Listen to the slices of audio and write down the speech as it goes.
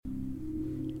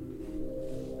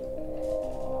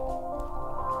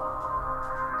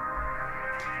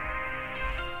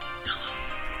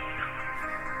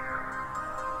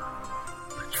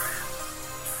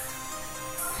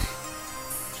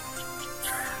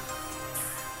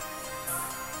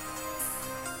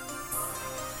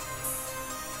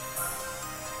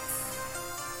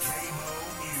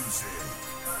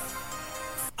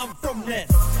on that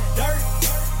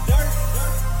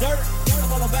dirt.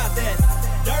 I'm all about that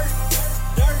dirt.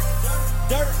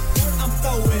 I'm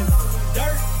throwing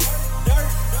dirt.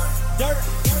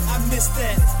 I miss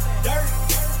that dirt.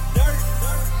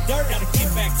 Gotta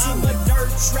get back to I'm a dirt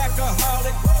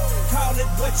trackaholic. Call it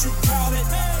what you call it.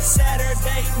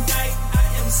 Saturday night, I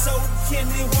am so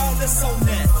Kenny Wallace on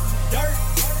that dirt.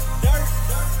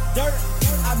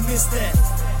 I miss that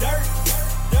dirt.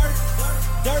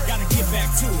 Gotta get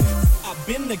back to it. I've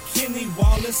been the Kenny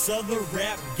Wallace of the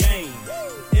rap game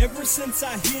ever since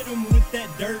I hit him with that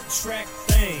dirt track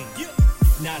thing.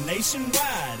 Now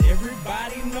nationwide,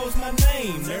 everybody knows my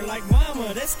name. They're like,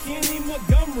 mama, that's Kenny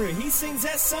Montgomery. He sings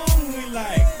that song we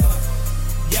like.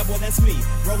 Yeah, boy, that's me.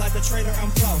 Roll out the trailer, I'm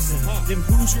flossing. Them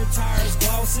Hoosier tires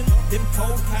glossing. Them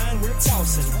cold kind we're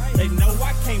tossing. They know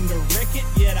I came to wreck it,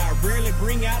 yet I rarely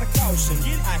bring out a caution.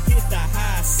 I hit the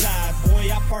high side, boy,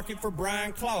 I park it for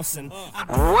Brian Clausen.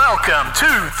 Welcome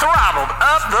to Throttled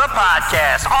Up the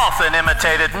Podcast. Often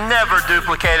imitated, never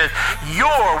duplicated.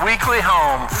 Your weekly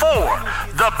home for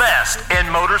the best in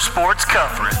motorsports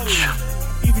coverage.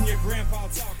 Even your grandpa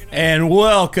talking. And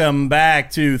welcome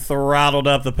back to Throttled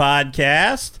Up the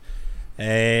Podcast.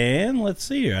 And let's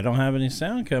see here. I don't have any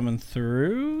sound coming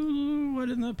through. Why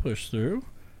didn't that push through?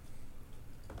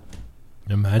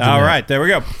 Imagine All that. right, there we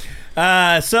go.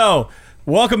 So,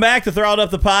 welcome back to Throttled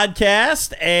Up the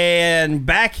Podcast. And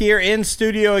back here in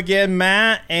studio again,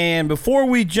 Matt. And before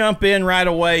we jump in right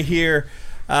away here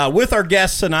with our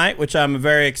guest tonight, which I'm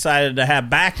very excited to have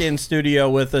back in studio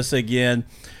with us again,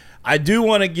 I do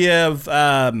want to give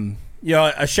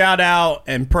a shout out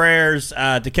and prayers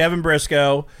to Kevin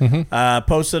Briscoe.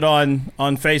 Posted on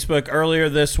Facebook earlier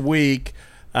this week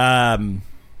that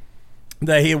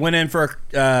he went in for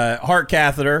a heart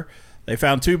catheter. They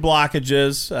found 2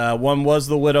 blockages. One was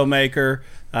the Widowmaker.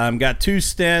 Got 2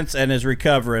 stents and is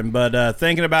recovering. But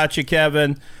thinking about you,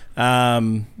 Kevin.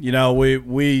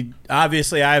 We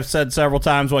obviously, I've said several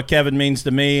times what Kevin means to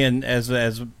me and as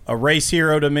a race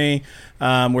hero to me.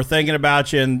 We're thinking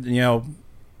about you and,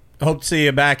 hope to see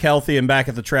you back healthy and back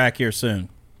at the track here soon.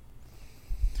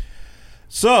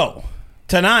 So,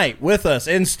 tonight with us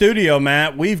in studio,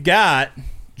 Matt, we've got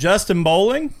Justin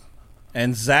Bowling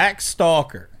and Zach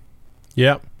Stalker.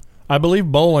 Yep. I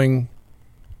believe Bowling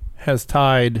has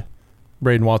tied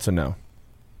Braden Watson now.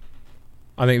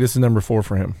 I think this is number 4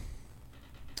 for him.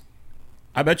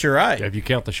 I bet you're right. Yeah, if you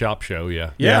count the shop show,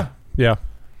 yeah. Yeah.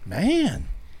 Man.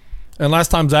 And last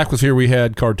time Zach was here, we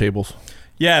had card tables.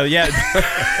 Yeah.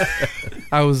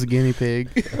 I was the guinea pig.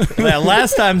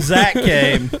 Last time Zach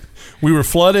came, We were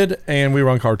flooded, and we were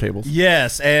on card tables.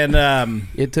 yes, and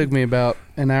It took me about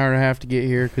an hour and a half to get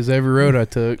here because every road I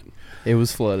took, it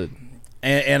was flooded.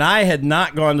 And I had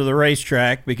not gone to the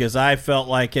racetrack because I felt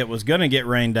like it was going to get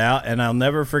rained out. And I'll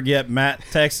never forget Matt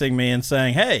texting me and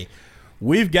saying, hey,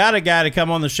 we've got a guy to come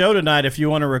on the show tonight if you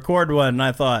want to record one. And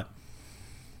I thought,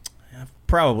 I've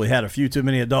probably had a few too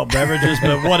many adult beverages,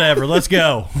 but whatever. Let's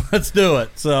go. Let's do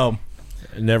it. So,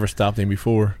 It never stopped him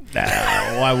before.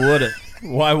 why would it?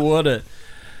 Why would it?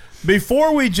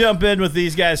 Before we jump in with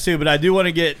these guys, too, but I do want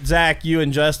to get, Zach, you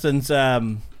and Justin's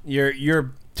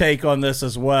your take on this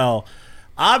as well.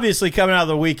 Obviously, coming out of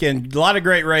the weekend, a lot of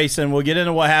great racing. We'll get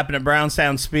into what happened at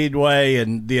Brownstown Speedway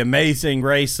and the amazing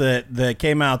race that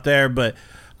came out there. But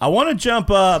I want to jump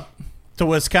up to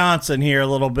Wisconsin here a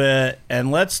little bit,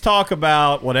 and let's talk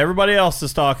about what everybody else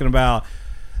is talking about,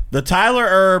 the Tyler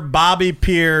Erb, Bobby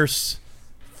Pierce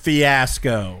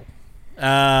fiasco.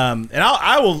 And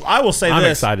I will say I'm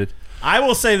this. excited. I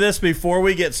will say this before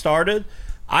we get started.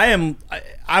 I'm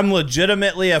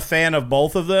legitimately a fan of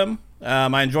both of them.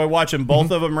 I enjoy watching both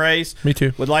of them race. Me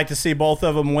too. Would like to see both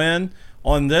of them win.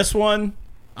 On this one,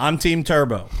 I'm Team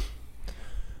Turbo.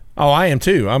 Oh, I am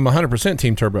too. I'm 100%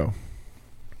 Team Turbo.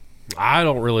 I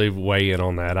don't really weigh in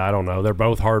on that. I don't know. They're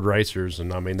both hard racers,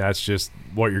 and, I mean, that's just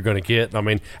what you're going to get. I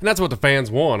mean, and that's what the fans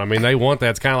want. I mean, they want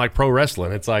that. It's kind of like pro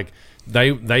wrestling. It's like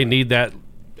they need that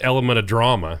element of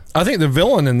drama. I think the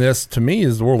villain in this, to me,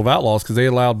 is the World of Outlaws because they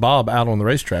allowed Bob out on the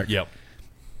racetrack. Yep.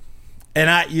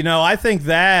 And I think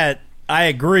that I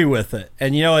agree with it.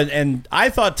 And, and I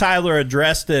thought Tyler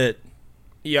addressed it.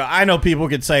 I know people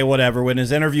could say whatever when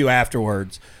his interview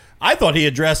afterwards. I thought he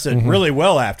addressed it really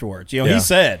well afterwards. He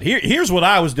said, here's what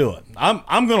I was doing.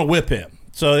 I'm going to whip him.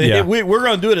 So we're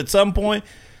going to do it at some point.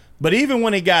 But even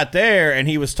when he got there and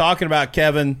he was talking about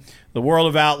Kevin, the World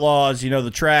of Outlaws,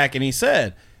 the track, and he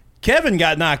said, Kevin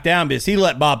got knocked down because he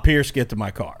let Bob Pierce get to my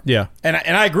car. Yeah. And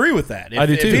I agree with that. I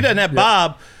do too. If he doesn't have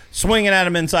Bob swinging at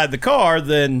him inside the car,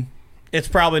 then it's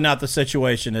probably not the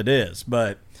situation it is.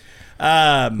 But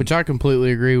Which I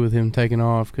completely agree with him taking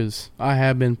off, because I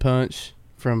have been punched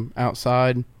from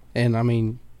outside, and I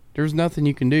mean, there's nothing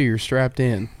you can do. You're strapped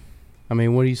in. I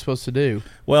mean, what are you supposed to do?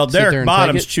 Well, Sit there Derek and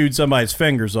Bottoms take it? chewed somebody's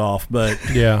fingers off, but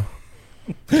Yeah.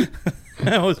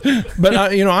 that was, But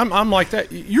I'm like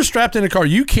that. You're strapped in a car.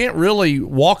 You can't really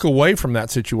walk away from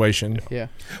that situation. Yeah.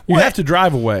 You Well, have to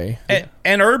drive away.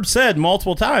 and Herb said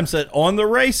multiple times that on the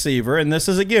receiver, and this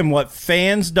is again what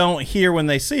fans don't hear when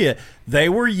they see it, they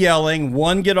were yelling,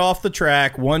 "One get off the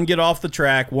track, one get off the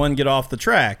track, one get off the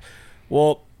track."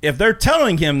 Well, if they're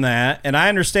telling him that, and I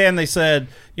understand they said,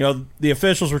 the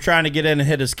officials were trying to get in and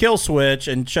hit his kill switch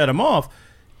and shut him off,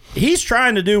 he's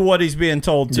trying to do what he's being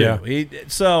told to. Yeah.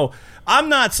 So I'm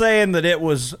not saying that it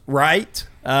was right,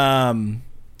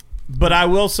 but I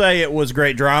will say it was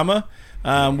great drama,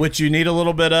 which you need a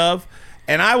little bit of.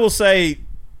 And I will say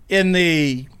in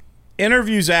the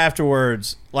interviews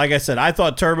afterwards, like I said, I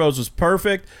thought Turbo's was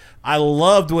perfect. I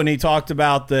loved when he talked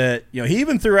about that, he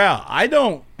even threw out, I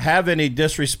don't have any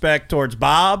disrespect towards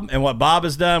Bob and what Bob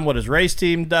has done, what his race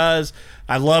team does.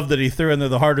 I love that he threw in there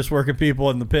the hardest working people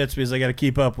in the pits because they got to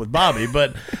keep up with Bobby.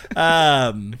 But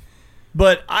I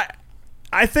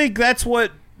think that's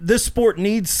what this sport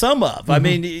needs some of. I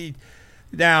mean,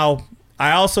 now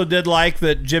I also did like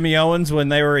that Jimmy Owens, when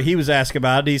he was asked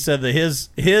about it, he said that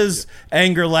his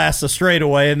anger lasts a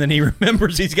straightaway, and then he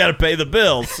remembers he's got to pay the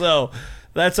bills. So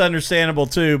that's understandable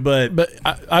too. But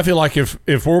I feel like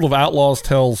if World of Outlaws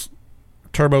tells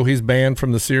Turbo he's banned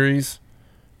from the series,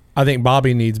 I think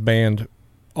Bobby needs banned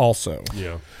also.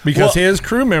 Yeah. Because his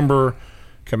crew member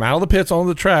come out of the pits onto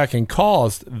the track and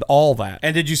caused all that.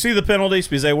 And did you see the penalties?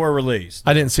 Because they were released.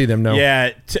 I didn't see them, no. Yeah,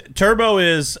 Turbo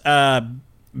is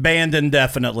banned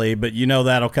indefinitely, but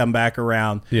that'll come back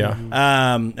around. Yeah.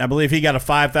 I believe he got a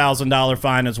 $5,000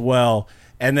 fine as well.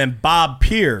 And then Bob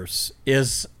Pierce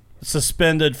is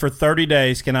suspended for 30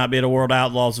 days, cannot be at a World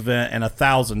Outlaws event, and a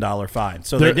 $1,000 fine.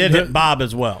 So they did hit Bob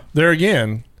as well. There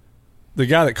again, the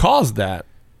guy that caused that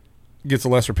gets a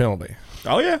lesser penalty.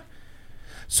 Oh, yeah.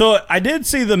 So I did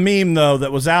see the meme, though,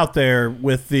 that was out there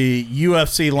with the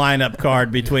UFC lineup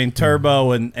card between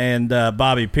Turbo and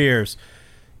Bobby Pierce.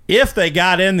 If they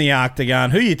got in the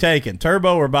octagon, who you taking,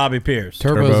 Turbo or Bobby Pierce?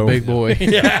 Turbo's Turbo. a big boy.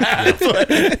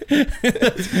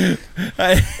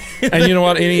 And you know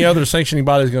what? Any other sanctioning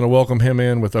body is going to welcome him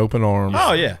in with open arms.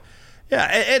 Oh, yeah. Yeah,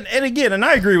 and again, and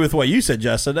I agree with what you said,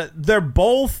 Justin. They're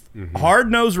both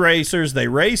hard-nosed racers. They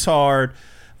race hard,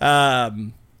 but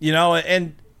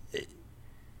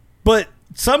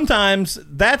sometimes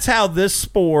that's how this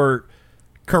sport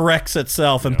corrects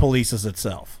itself and polices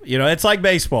itself. It's like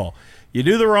baseball. You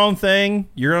do the wrong thing,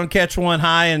 you're going to catch one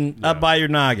high and up by your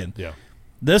noggin. Yeah.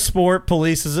 This sport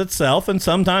polices itself, and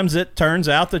sometimes it turns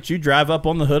out that you drive up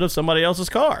on the hood of somebody else's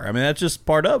car. I mean, that's just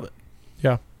part of it.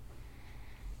 Yeah.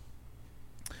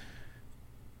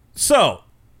 So,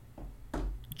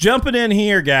 jumping in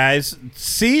here, guys.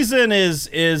 Season is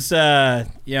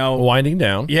Winding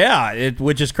down. yeah,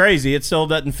 which is crazy. It still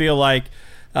doesn't feel like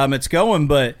it's going,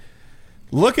 but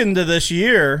looking to this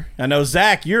year, I know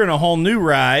Zach, you're in a whole new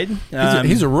ride.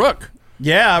 He's a rook.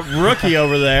 Yeah, rookie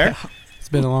over there. It's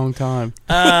been a long time.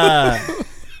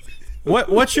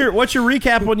 What's your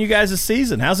recap on you guys'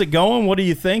 season? How's it going? What are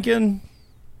you thinking?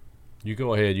 You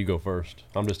go ahead. You go first.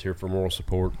 I'm just here for moral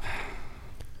support.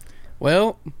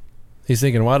 Well, He's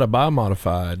thinking, why'd I buy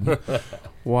modified?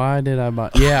 why did I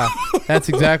buy? Yeah, that's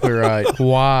exactly right.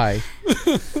 Why?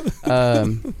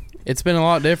 It's been a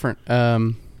lot different.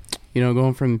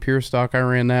 Going from the pure stock, I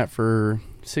ran that for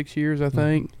 6 years, I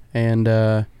think. And,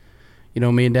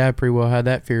 me and Dad pretty well had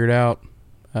that figured out.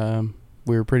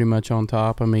 We were pretty much on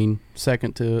top. I mean,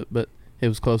 second to it, but it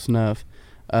was close enough.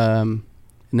 And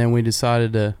then we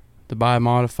decided to buy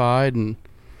modified, and,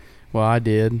 well, I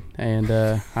did. And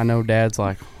I know Dad's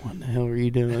like, what the hell are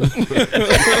you doing?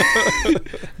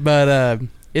 But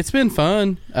it's been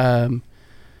fun. Even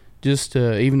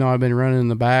though I've been running in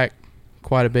the back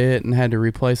quite a bit and had to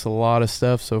replace a lot of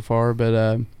stuff so far,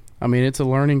 but it's a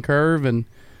learning curve, and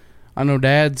I know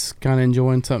Dad's kind of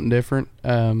enjoying something different.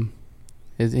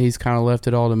 He's kind of left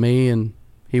it all to me, and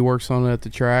he works on it at the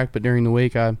track, but during the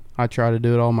week I try to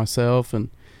do it all myself, and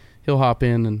he'll hop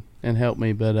in and help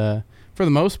me. But for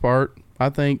the most part, I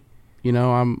think I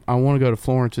want to go to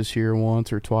Florence this year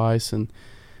once or twice, and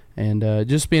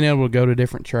just being able to go to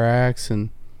different tracks and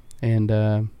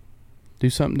do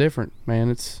something different,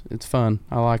 man. It's fun.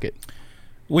 I like it.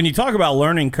 When you talk about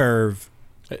learning curve,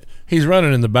 He's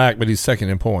running in the back, but he's second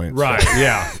in points. Right.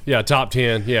 Yeah. Top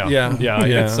 10. Yeah. Yeah.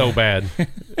 It's so bad.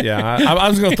 Yeah. I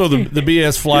was going to throw the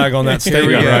BS flag on that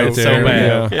statement go. right So there.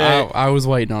 bad. Yeah. I was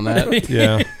waiting on that.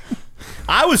 Yeah.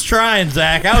 I was trying,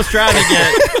 Zach. I was trying to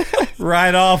get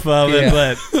right off of it,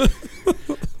 but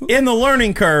in the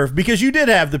learning curve, because you did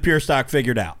have the pure stock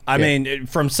figured out. I mean,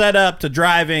 from setup to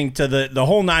driving to the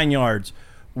whole 9 yards.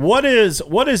 What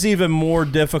is even more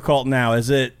difficult now? Is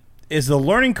the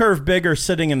learning curve bigger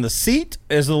sitting in the seat?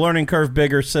 Is the learning curve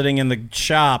bigger sitting in the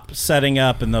shop, setting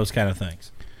up, and those kind of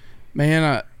things?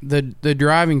 Man, the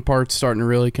driving part's starting to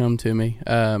really come to me.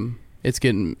 It's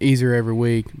getting easier every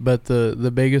week, but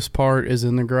the biggest part is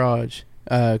in the garage.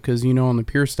 Because, on the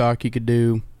pure stock, you could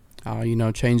do,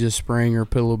 change the spring or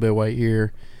put a little bit of weight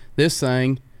here. This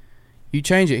thing, you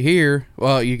change it here,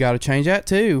 well, you got to change that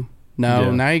too.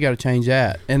 No, now you got to change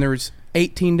that. And there's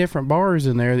 18 different bars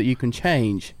in there that you can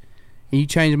change. And you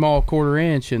change them all a quarter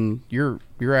inch, and you're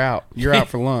out. You're out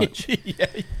for lunch.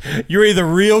 You're either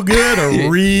real good or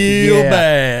real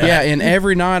bad. Yeah, and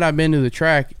every night I've been to the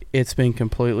track, it's been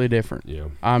completely different. Yeah.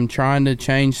 I'm trying to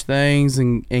change things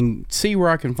and see where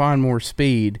I can find more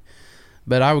speed.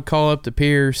 But I would call up to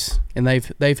Pierce, and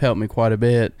they've helped me quite a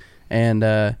bit. And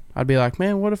I'd be like,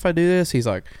 man, what if I do this? He's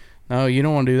like, no, you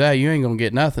don't want to do that. You ain't going to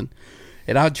get nothing.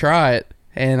 And I'd try it.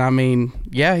 And, I mean,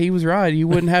 yeah, he was right. You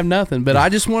wouldn't have nothing. But I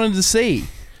just wanted to see.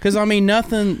 Because, I mean,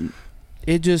 nothing,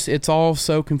 it's all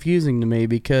so confusing to me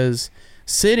because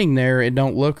sitting there, it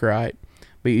don't look right.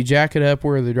 But you jack it up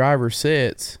where the driver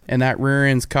sits, and that rear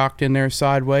end's cocked in there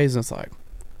sideways, and it's like,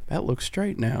 that looks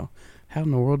straight now. How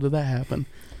in the world did that happen?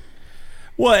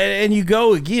 Well, and you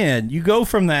go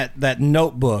from that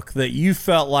notebook that you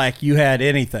felt like you had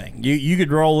anything. You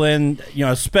could roll in,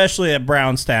 especially at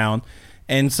Brownstown,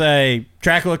 and say,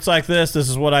 track looks like this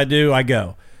is what I do, I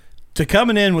go. To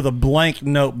coming in with a blank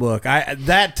notebook,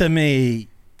 that to me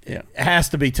has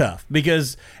to be tough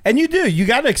because, and you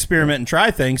got to experiment and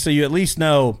try things so you at least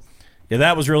know,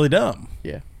 that was really dumb.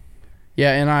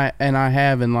 Yeah, and I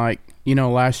have, and like,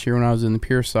 last year when I was in the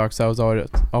pure stocks, I was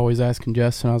always asking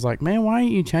Justin, I was like, man, why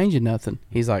ain't you changing nothing?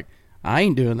 He's like, I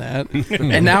ain't doing that.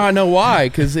 And now I know why,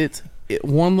 because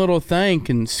one little thing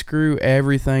can screw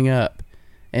everything up.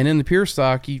 And in the pure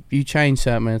stock, you change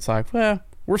something, and it's like, well,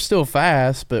 we're still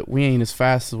fast, but we ain't as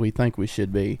fast as we think we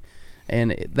should be.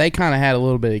 And they kind of had a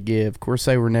little bit of give. Of course,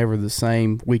 they were never the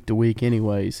same week to week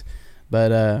anyways.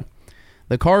 But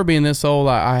the car being this old,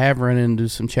 I have run into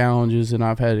some challenges, and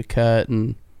I've had to cut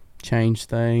and change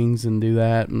things and do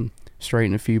that and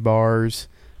straighten a few bars.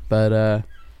 But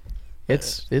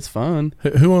it's fun.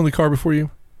 Who owned the car before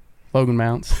you? Logan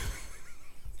Mounts.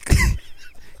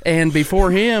 And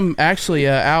before him, actually,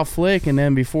 Al Flick, and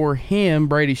then before him,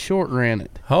 Brady Short ran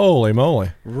it. Holy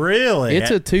moly. Really?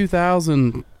 It's a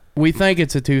 2000. We think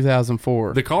it's a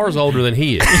 2004. The car's older than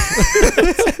he is.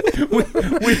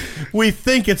 we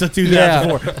think it's a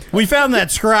 2004. Yeah. We found that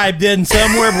scribed in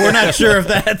somewhere, but we're not sure if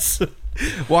that's...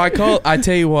 Well, I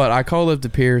tell you what, I called up to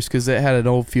Pierce because it had an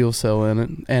old fuel cell in it,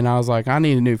 and I was like, I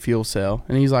need a new fuel cell.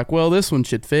 And he's like, well, this one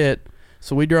should fit.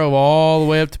 So we drove all the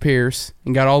way up to Pierce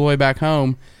and got all the way back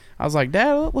home. I was like,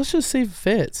 Dad, let's just see if it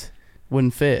fits.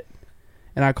 Wouldn't fit.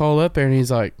 And I called up there, and he's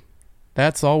like,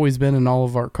 that's always been in all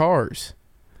of our cars.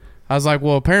 I was like,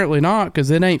 well, apparently not,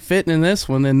 because it ain't fitting in this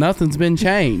one, and nothing's been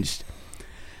changed.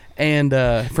 And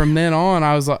from then on,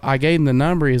 I gave him the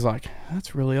number. He's like,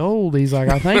 that's really old. He's like,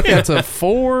 I think that's a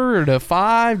 4 to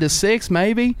 5 to 6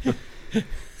 maybe.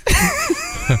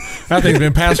 That thing's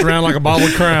been passed around like a bottle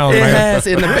of Crown. It man. has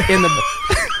in the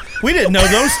We didn't know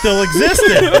those still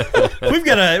existed. We've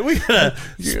got a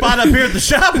spot up here at the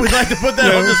shop. We'd like to put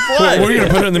that on display. We're going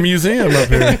to put it in the museum up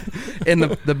here. And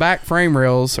the back frame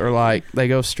rails are like, they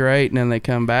go straight and then they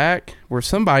come back where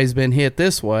somebody's been hit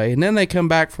this way, and then they come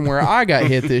back from where I got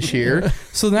hit this year.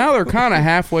 So now they're kind of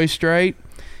halfway straight.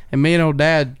 And me and old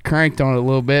Dad cranked on it a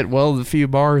little bit, welded a few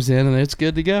bars in, and it's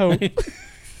good to go.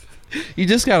 You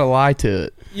just got to lie to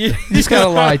it. You just got to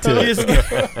lie to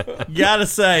it. You got to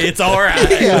say, it's all right.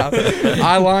 Yeah.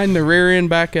 I lined the rear end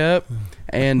back up,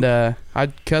 and I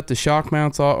cut the shock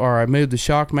mounts off, or I moved the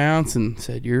shock mounts and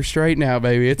said, you're straight now,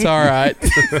 baby. It's all right.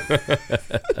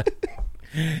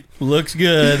 Looks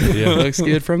good. Yeah. Looks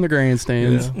good from the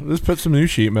grandstands. Yeah. Let's put some new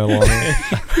sheet metal on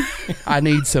it. I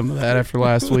need some of that after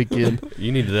last weekend.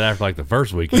 You needed that after like the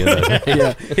first weekend.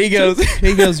 Yeah. He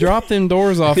goes, drop them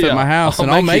doors off at my house, and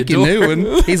I'll make you a new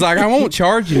one. He's like, I won't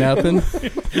charge you nothing.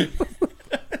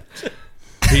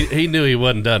 He knew he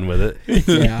wasn't done with it.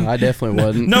 Yeah, I definitely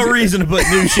wasn't. No reason to put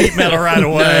new sheet metal right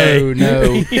away.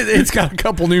 No. It's got a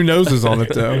couple new noses on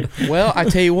it, though. Well, I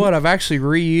tell you what, I've actually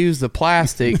reused the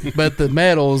plastic, but the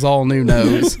metal is all new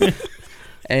nose.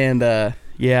 And,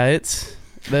 yeah, it's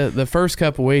the first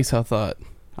couple weeks I thought,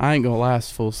 I ain't gonna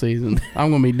last full season. I'm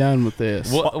gonna be done with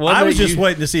this. I was just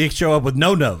waiting to see it show up with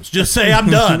no nose. Just say I'm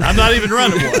done. I'm not even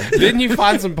running one. Didn't you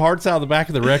find some parts out of the back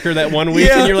of the wrecker that one week?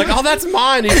 Yeah. And you're like, oh, that's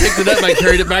mine. He picked it up and I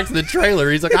carried it back to the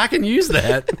trailer. He's like, I can use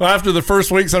that. Well, after the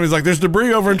first week, somebody's like, "There's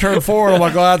debris over in turn 4." And I'm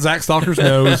like, "Oh, that's Zach Stalker's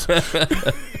nose."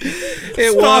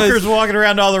 Stalker's walking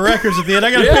around all the records at the end. I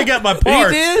got to pick up my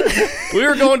parts. He did. We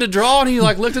were going to draw, and he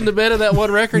like looked in the bed of that one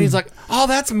record, and he's like, "Oh,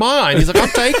 that's mine." He's like, "I'm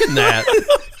taking that."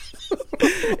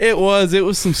 It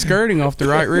was some skirting off the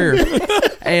right rear.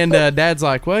 And Dad's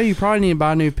like, well, you probably need to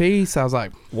buy a new piece. I was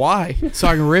like, why? So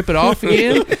I can rip it off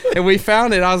again? And we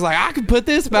found it. I was like, I can put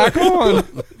this back on.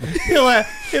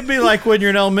 It'd be like when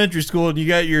you're in elementary school and you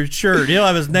got your shirt. He'll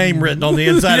have his name written on the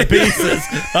inside of pieces.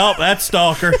 Oh, that's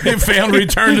Stalker. Found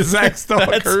returned to Zach Stalker.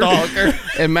 That's Stalker.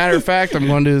 And matter of fact, I'm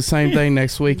going to do the same thing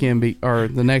next weekend or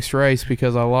the next race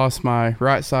because I lost my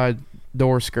right side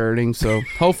door skirting, so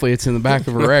hopefully it's in the back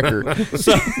of a wrecker.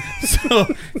 So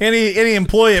any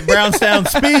employee at Brownstown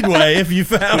Speedway, if you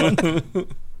found.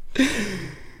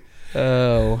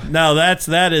 Oh no,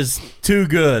 that is too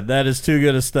good. That is too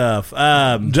good of stuff.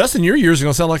 Justin, your years are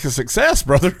gonna sound like a success,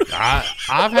 brother.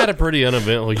 I've had a pretty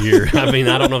uneventful year. I mean,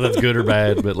 I don't know if that's good or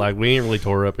bad, but like we ain't really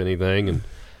tore up anything, and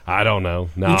I don't know.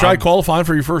 No, you tried qualifying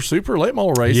for your first super late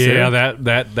model race. Yeah,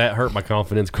 that hurt my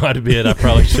confidence quite a bit. I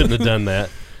probably shouldn't have done that.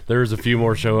 There's a few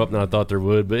more show up than I thought there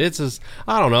would, but it's just,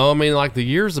 I don't know. I mean, like the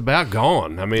year's about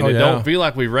gone. I mean, don't feel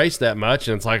like we raced that much,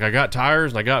 and it's like I got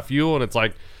tires and I got fuel, and it's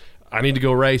like I need to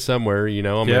go race somewhere. I mean,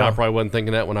 I probably wasn't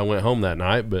thinking that when I went home that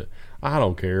night, but I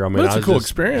don't care. I mean, it's a cool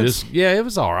experience. It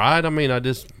was all right. I mean, I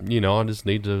just need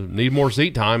more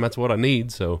seat time. That's what I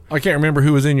need. So I can't remember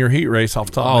who was in your heat race off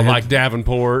the top of my head. Like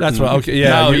Davenport. That's what. Okay,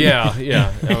 yeah.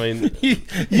 Yeah. I mean,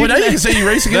 well, now you can say you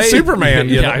race against Superman.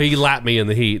 Yeah, he lapped me in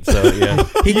the heat. So yeah,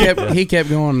 he kept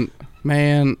going,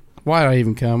 man. Why did I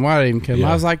even come? Yeah.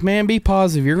 I was like, man, be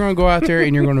positive. You're going to go out there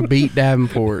and you're going to beat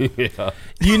Davenport. Yeah.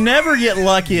 You never get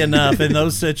lucky enough in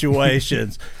those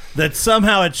situations that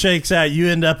somehow it shakes out. You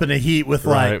end up in a heat with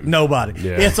like nobody.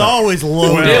 Yeah. It's always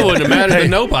loaded. It wouldn't have mattered. The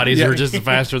nobodies were just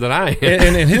faster than I am.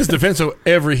 And in his defense, so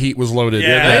every heat was loaded.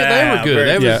 Yeah, they were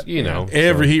good.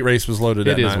 Every heat race was loaded.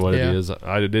 It is what it is.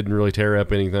 I didn't really tear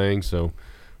up anything, so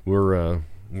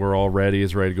we're all ready.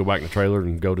 It's ready to go back in the trailer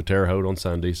and go to Terre Haute on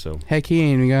Sunday. So heck, he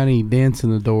ain't even got any dents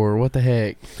in the door. What the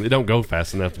heck? They don't go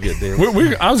fast enough to get dents.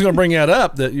 I was going to bring that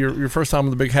up. That your first time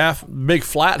with the big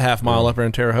flat half mile up there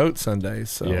in Terre Haute Sunday.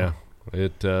 So yeah,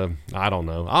 I don't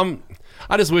know.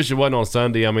 I just wish it wasn't on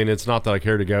Sunday. I mean, it's not that I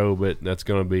care to go, but it's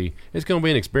going to be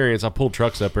an experience. I pulled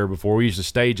trucks up there before. We used to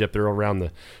stage up there around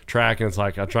the track, and it's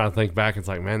like I try to think back. It's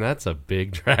like, man, that's a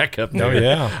big track up there. Oh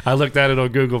yeah. I looked at it on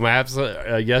Google Maps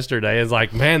yesterday. It's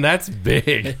like, man, that's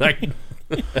big. Like,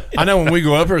 I know when we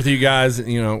go up there with you guys,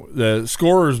 the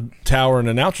scorer's tower and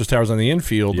announcer's tower's on the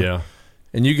infield. Yeah.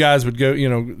 And you guys would go.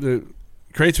 The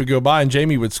crates would go by, and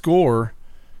Jamie would score,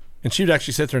 and she would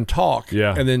actually sit there and talk.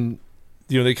 Yeah. And then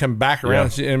they come back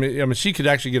around. Yeah. I mean, she could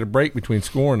actually get a break between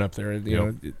scoring up there.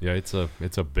 Yeah, it's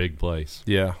a big place.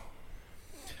 Yeah.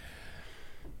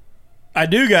 I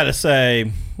do got to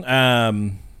say,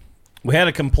 we had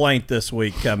a complaint this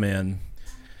week come in,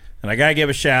 and I got to give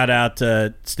a shout out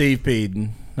to Steve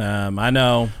Peden. I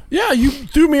know. Yeah, you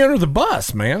threw me under the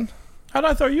bus, man. How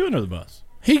did I throw you under the bus?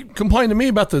 He complained to me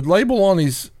about the label on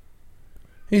his.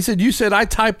 He said, "You said I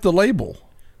typed the label."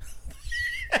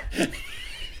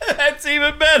 That's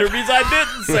even better because I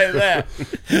didn't say that.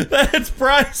 That's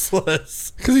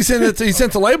priceless. Because he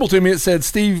sent the label to me. It said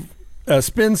Steve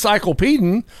Spin Cycle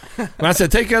Peden, and I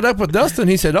said, "Take that up with Dustin."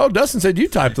 He said, "Oh, Dustin said you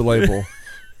typed the label."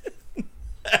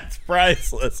 That's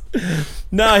priceless.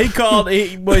 No, he called.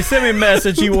 He sent me a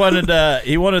message. He wanted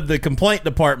the complaint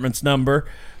department's number,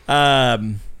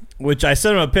 which I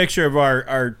sent him a picture of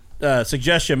our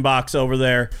suggestion box over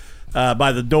there.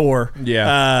 By the door.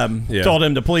 Yeah. Told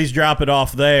him to please drop it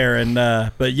off there. And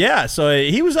but yeah, so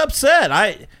he was upset.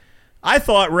 I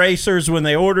thought racers, when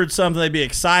they ordered something, they'd be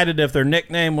excited if their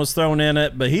nickname was thrown in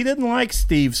it, but he didn't like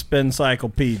Steve Spin Cycle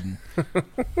Peden.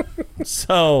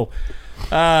 So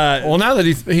well, now that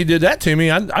he did that to me,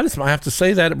 I just might have to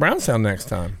say that at Brownstown next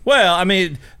time. Well, I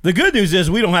mean, the good news is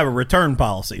we don't have a return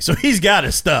policy, so he's got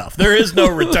his stuff. There is no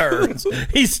returns.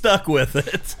 He's stuck with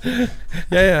it.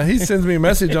 Yeah. He sends me a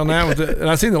message on that, and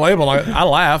I seen the label. I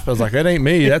laughed. I was like, "That ain't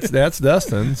me. That's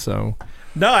Dustin." So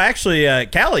no, actually,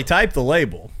 Callie typed the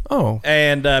label. Oh,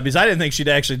 and because I didn't think she'd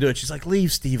actually do it, she's like,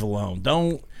 "Leave Steve alone.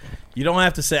 You don't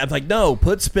have to say." I'm like, "No,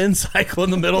 put Spin Cycle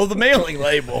in the middle of the mailing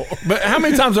label." But how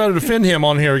many times do I defend him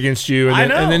on here against you? And I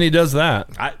know. And then he does that.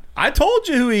 I told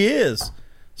you who he is.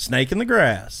 Snake in the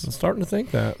grass. I'm starting to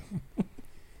think that.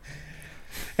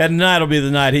 And tonight will be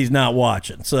the night he's not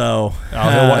watching. So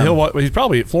He's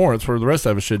probably at Florence, where the rest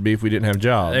of us should be if we didn't have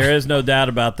jobs. there is no doubt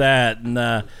about that.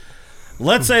 And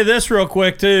let's say this real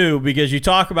quick too, because you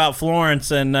talk about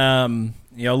Florence and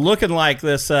looking like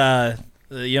this. The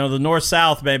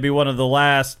North-South may be one of the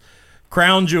last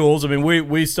crown jewels. I mean,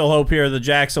 we still hope here the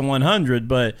Jackson 100,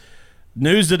 but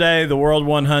news today, the World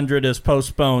 100 is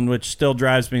postponed, which still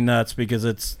drives me nuts because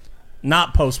it's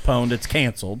not postponed, it's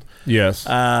canceled. Yes.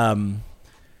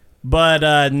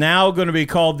 But now going to be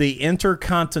called the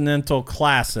Intercontinental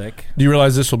Classic. Do you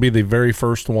realize this will be the very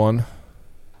first one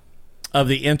of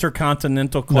the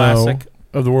Intercontinental Classic?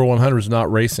 No, of the World 100 is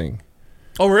not racing.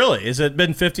 Oh, really? Has it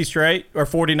been 50 straight or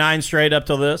 49 straight up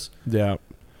till this? Yeah.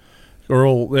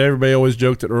 Everybody always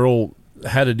joked that Earl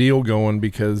had a deal going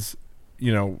because,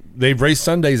 they've raced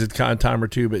Sundays at a time or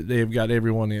two, but they've got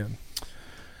everyone in.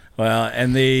 Well,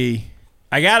 and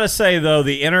I got to say, though,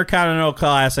 the Intercontinental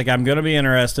Classic, I'm going to be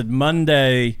interested.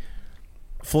 Monday,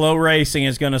 Flow Racing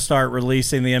is going to start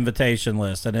releasing the invitation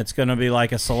list, and it's going to be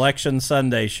like a Selection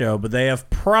Sunday show, but they have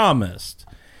promised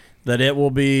that it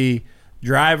will be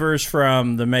drivers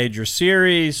from the major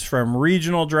series, from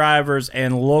regional drivers,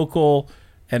 and local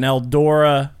and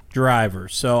Eldora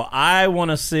drivers. So I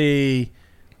want to see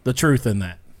the truth in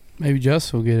that. Maybe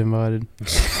Justin will get invited.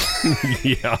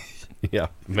 Yeah,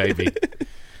 maybe.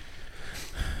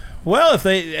 Well,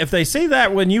 if they see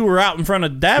that when you were out in front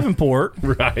of Davenport,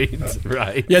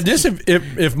 right. Yeah, just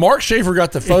if Mark Schaefer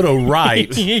got the photo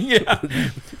right, yeah,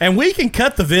 and we can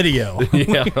cut the video,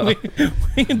 Yeah.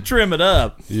 we can trim it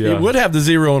up. Yeah. it would have the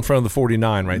 0 in front of the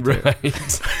 49 right there.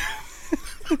 Right.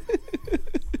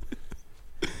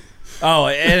 Oh,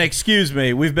 and excuse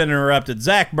me, we've been interrupted.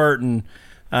 Zach Burton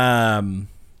said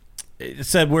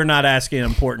we're not asking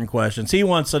important questions. He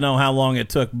wants to know how long it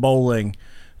took Bowling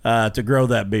to grow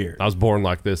that beard. I was born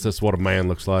like this. That's what a man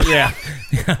looks like. Yeah.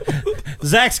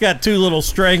 Zach's got 2 little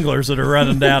stranglers that are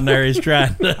running down there. He's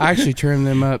trying to. I actually trimmed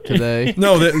them up today.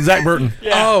 No, Zach Burton.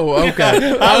 Oh, okay. I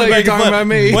was thought you were making talking fun. about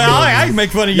me. Well, I can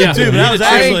make fun of you too, but I was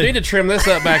I actually. need to trim this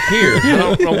up back here. I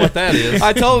don't know what that is.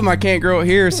 I told him I can't grow it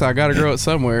here, so I got to grow it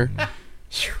somewhere.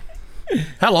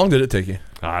 How long did it take you?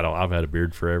 I've had a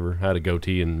beard forever. I had a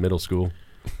goatee in middle school.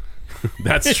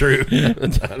 That's true.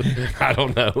 I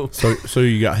don't know. So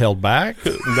you got held back?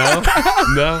 No.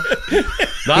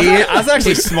 I was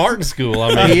actually smart in school.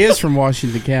 I mean, He is from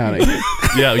Washington County.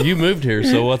 yeah, you moved here,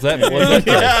 so what's that?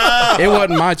 It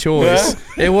wasn't my choice.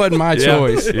 It wasn't my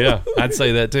choice. Yeah, I'd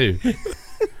say that too.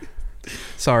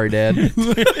 Sorry, Dad.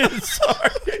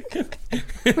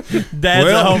 Dad's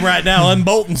at home right now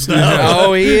unbolting stuff.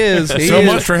 Oh, he is. He So is.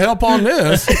 much for help on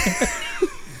this.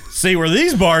 See where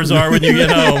these bars are when you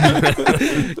get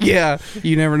home. Yeah,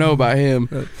 you never know about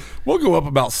him. We'll go up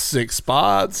about 6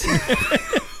 spots.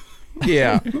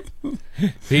 Yeah.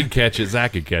 He'd catch it.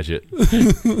 Zach could catch it.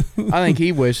 I think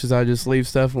he wishes I just leave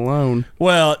stuff alone.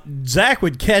 Well, Zach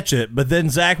would catch it, but then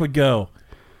Zach would go,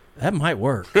 that might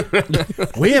work.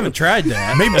 We haven't tried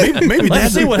that. Maybe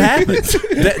Let's see what happens.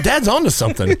 Dad's onto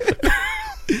something.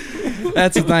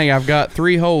 That's the thing. I've got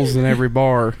 3 holes in every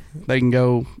bar. They can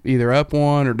go either up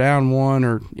one or down one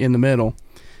or in the middle.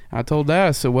 I told Dad,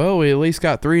 I said, well, we at least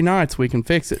got 3 nights we can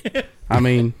fix it. I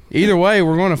mean, either way,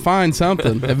 we're going to find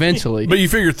something eventually. But you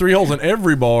figure 3 holes in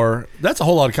every bar, that's a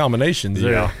whole lot of combinations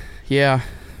there. Yeah.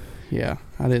 Yeah.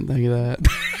 I didn't think of that.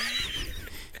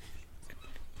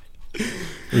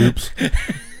 Oops.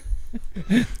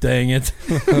 Dang it.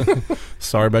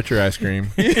 Sorry about your ice cream.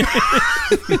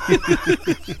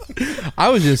 I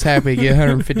was just happy to get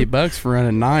 $150 for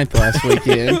running 9th last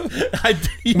weekend.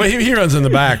 But he runs in the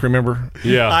back, remember?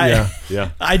 Yeah.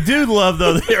 I do love,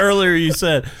 though, that earlier you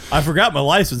said, I forgot my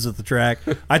license at the track.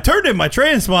 I turned in my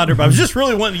transponder, but I was just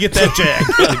really wanting to get that check.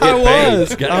 I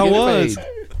was.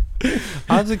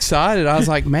 I was excited. I was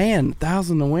like, man,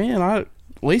 1,000 to win. I'd at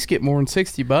least get more than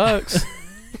 $60.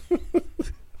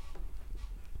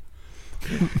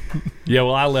 Yeah,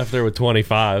 well, I left there with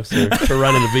 25 for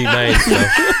running the V main. So,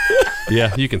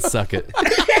 yeah, you can suck it.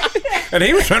 And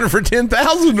he was running for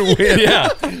 10,000 to win.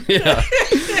 Yeah.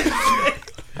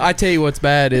 I tell you what's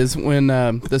bad is when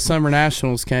the Summer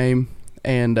Nationals came,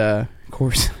 and of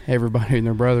course everybody and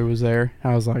their brother was there.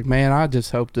 I was like, man, I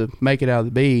just hope to make it out of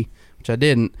the B, which I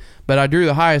didn't. But I drew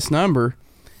the highest number,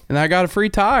 and I got a free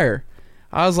tire.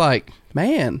 I was like,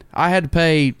 man, I had to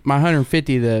pay my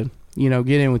 $150 to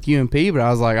get in with UMP, but I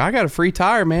was like, I got a free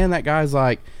tire, man. That guy's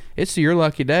like, it's your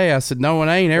lucky day. I said, no, it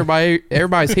ain't.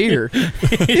 Everybody's here.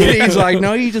 He's like,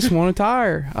 no, you just want a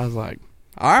tire. I was like,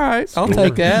 all right, I'll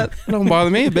take that. It don't bother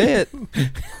me a bit.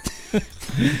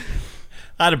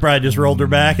 I'd have probably just rolled her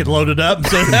back and loaded up and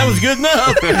said, that was good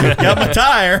enough. Got my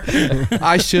tire.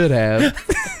 I should have.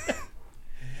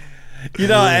 You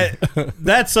know,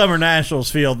 that Summer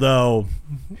Nationals field, though,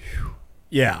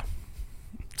 yeah.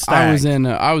 Stacked.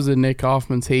 I was in Nick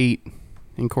Hoffman's heat,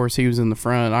 and of course he was in the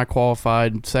front. I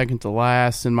qualified second to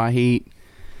last in my heat.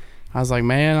 I was like,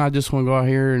 man, I just want to go out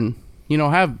here and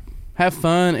have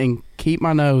fun and keep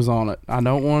my nose on it. I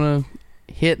don't want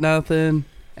to hit nothing,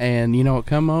 and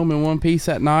come home in one piece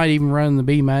that night, even running the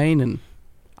B main, and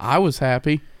I was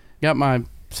happy. Got my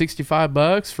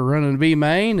 $65 for running the B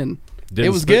main, and it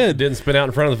was good. Didn't spin out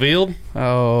in front of the field.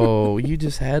 Oh, you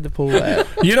just had to pull that.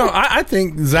 I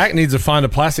think Zach needs to find a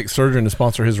plastic surgeon to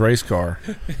sponsor his race car.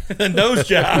 A nose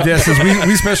job. Yes,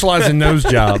 we specialize in nose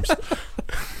jobs.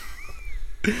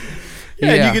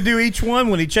 Yeah, and you could do each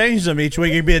one when he changes them each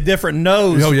week. It'd be a different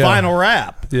nose final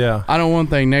wrap. Yeah. I know one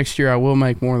thing. Next year, I will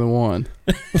make more than one.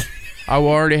 I will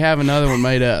already have another one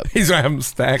made up. He's going to have them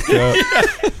stacked up.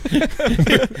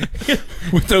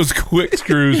 With those quick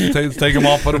screws. Take them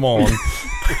off, put them on.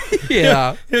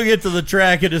 Yeah. He'll get to the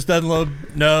track and just unload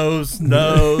nose. Yeah.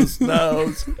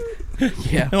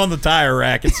 On the tire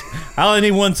rack. I only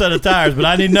need one set of tires, but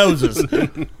I need noses.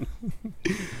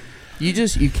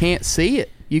 You can't see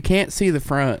it. You can't see the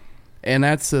front, and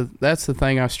that's the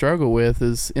thing I struggle with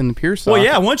is in the pure stock. Well,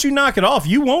 yeah, once you knock it off,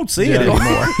 you won't see it anymore.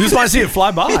 You just might see it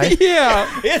fly by.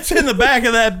 Yeah, it's in the back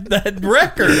of that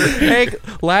wrecker.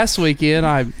 Heck, last weekend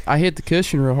I hit the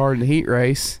cushion real hard in the heat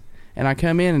race, and I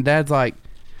come in and Dad's like,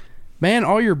 "Man,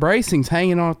 all your bracing's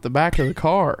hanging off the back of the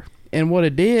car." And what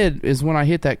it did is when I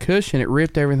hit that cushion, it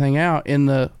ripped everything out,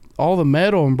 and all the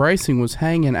metal and bracing was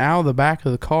hanging out of the back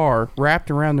of the car, wrapped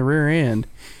around the rear end.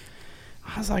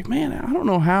 I was like, man, I don't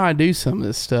know how I do some of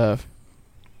this stuff.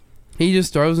 He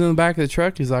just throws it in the back of the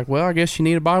truck. He's like, well, I guess you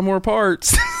need to buy more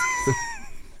parts.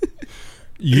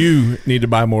 You need to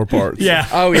buy more parts. Yeah.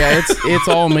 Oh, yeah, it's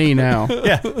all me now.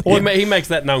 Yeah. Well, he makes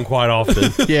that known quite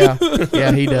often. Yeah,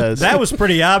 he does. That was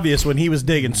pretty obvious when he was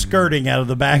digging skirting out of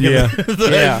the back of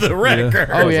the wrecker.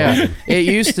 Oh, yeah. It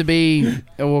used to be,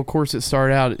 well, of course, it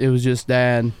started out, it was just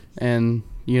Dad, and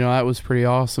that was pretty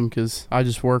awesome because I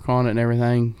just work on it and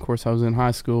everything. Of course, I was in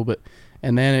high school,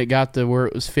 and then it got to where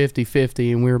it was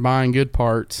 50-50 and we were buying good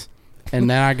parts. And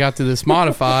then I got to this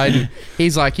modified. And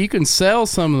he's like, you can sell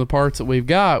some of the parts that we've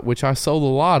got, which I sold a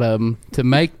lot of them to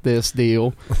make this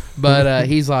deal. But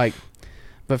he's like,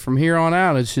 but from here on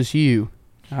out, it's just you.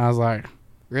 I was like,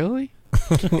 really?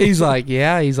 He's like,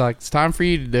 yeah. He's like, it's time for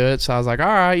you to do it. So I was like, all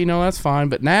right, that's fine.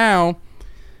 But now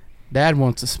Dad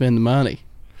wants to spend the money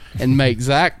and make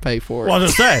Zach pay for it. What to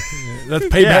say? That's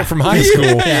payback from high school.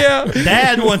 Yeah.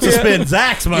 Dad wants to spend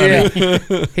Zach's money.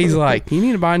 Yeah. He's like, you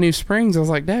need to buy new springs. I was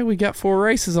like, Dad, we got 4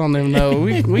 races on them, though.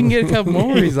 We can get a couple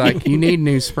more. He's like, you need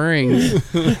new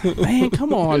springs. Man,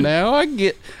 come on now.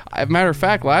 Matter of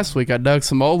fact, last week I dug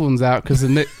some old ones out because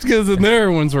the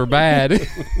newer ones were bad.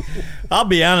 I'll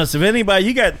be honest.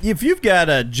 If you've got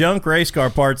a junk race car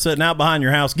part sitting out behind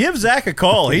your house, give Zach a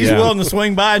call. He's willing to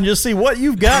swing by and just see what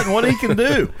you've got and what he can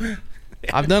do.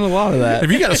 I've done a lot of that.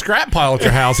 If you got a scrap pile at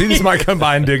your house, he just might come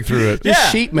by and dig through it.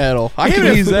 Just sheet metal. I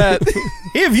can use that.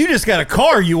 If you just got a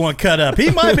car you want cut up,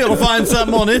 he might be able to find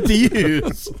something on it to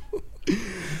use.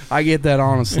 I get that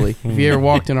honestly. If you ever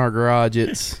walked in our garage,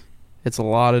 it's a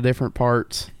lot of different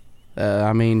parts.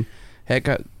 Heck,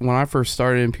 when I first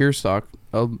started in pure stock,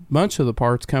 a bunch of the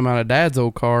parts come out of Dad's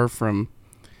old car from.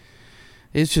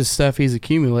 It's just stuff he's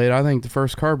accumulated. I think the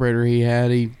first carburetor he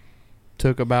had, he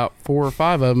took about 4 or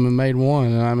 5 of them and made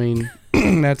one.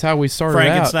 And that's how we started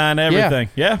Frankenstein, out. everything.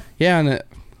 Yeah. And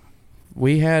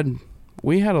we had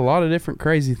a lot of different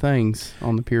crazy things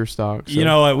on the pure stock. So. You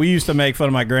know what? We used to make fun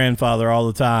of my grandfather all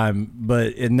the time, but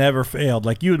it never failed.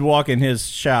 Like, you would walk in his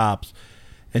shops,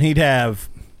 and he'd have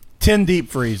 10 deep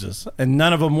freezes, and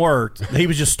none of them worked. He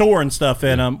was just storing stuff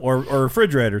in them or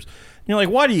refrigerators. And you're like,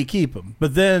 why do you keep them?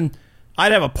 But then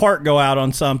I'd have a part go out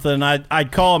on something, and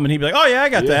I'd call him, and he'd be like, oh, yeah, I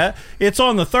got that. It's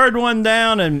on the third one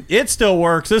down, and it still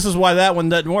works. This is why that one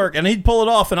doesn't work. And he'd pull it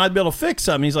off, and I'd be able to fix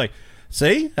something. He's like,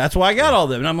 see? That's why I got all of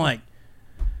them. And I'm like,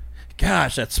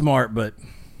 gosh, that's smart, but...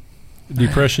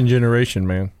 Depression generation,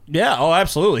 man. Yeah, oh,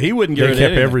 absolutely. He wouldn't get They rid of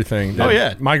kept anything. everything. Oh,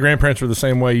 yeah. My grandparents were the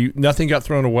same way. Nothing got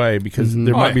thrown away because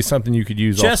there might be something you could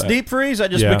use off Chest that. deep freeze,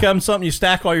 that just becomes something you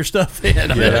stack all your stuff in.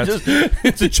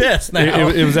 It's a chest now.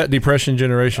 It was that depression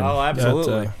generation. Oh,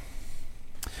 absolutely.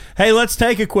 Hey, let's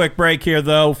take a quick break here,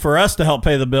 though, for us to help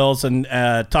pay the bills and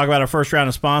talk about our first round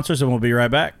of sponsors, and we'll be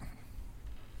right back.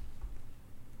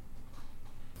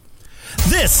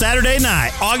 This Saturday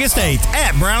night, August 8th,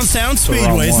 at Brownstown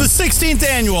Speedway is the 16th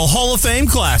Annual Hall of Fame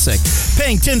Classic.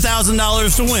 Paying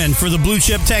 $10,000 to win for the Blue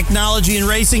Chip Technology and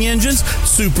Racing Engines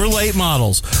Super Late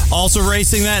Models. Also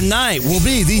racing that night will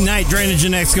be the Night Drainage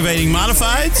and Excavating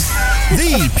Modifieds,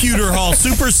 the Pewter Hall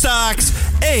Super Stocks,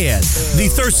 and the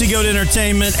Thirsty Goat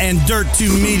Entertainment and Dirt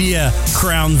 2 Media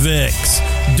Crown Vics.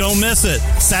 Don't miss it.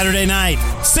 Saturday night,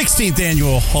 16th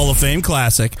Annual Hall of Fame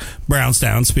Classic,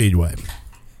 Brownstown Speedway.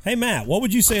 Hey, Matt, what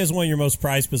would you say is one of your most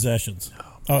prized possessions?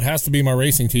 Oh, it has to be my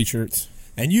racing T-shirts.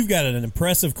 And you've got an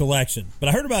impressive collection. But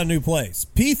I heard about a new place.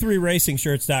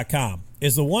 P3RacingShirts.com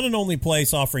is the one and only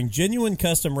place offering genuine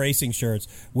custom racing shirts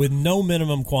with no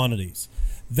minimum quantities.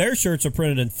 Their shirts are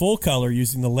printed in full color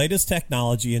using the latest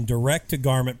technology in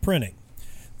direct-to-garment printing.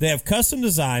 They have custom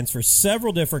designs for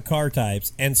several different car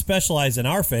types and specialize in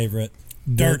our favorite,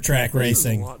 dirt track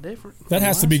racing. That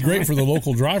has to be great for the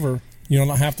local driver. You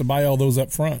don't have to buy all those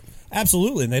up front.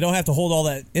 Absolutely, and they don't have to hold all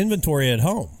that inventory at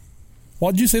home.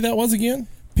 What did you say that was again?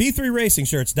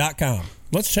 P3RacingShirts.com.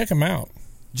 Let's check them out.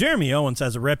 Jeremy Owens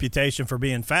has a reputation for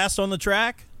being fast on the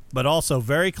track, but also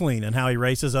very clean in how he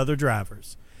races other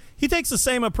drivers. He takes the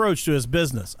same approach to his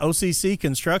business, OCC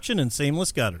Construction and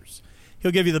Seamless Gutters.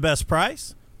 He'll give you the best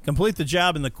price, complete the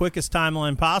job in the quickest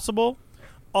timeline possible,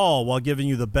 all while giving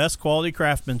you the best quality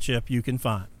craftsmanship you can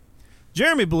find.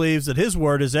 Jeremy believes that his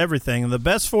word is everything, and the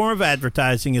best form of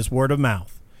advertising is word of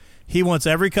mouth. He wants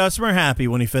every customer happy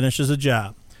when he finishes a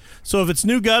job. So if it's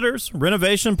new gutters,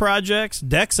 renovation projects,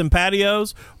 decks and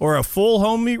patios, or a full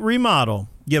home remodel,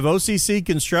 give OCC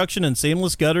Construction and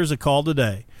Seamless Gutters a call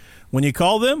today. When you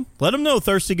call them, let them know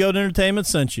Thirsty Goat Entertainment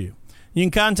sent you. You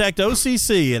can contact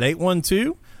OCC at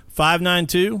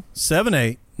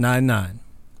 812-592-7899.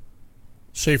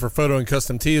 Schaefer Photo and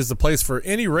Custom Tee is the place for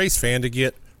any race fan to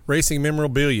get racing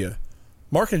memorabilia.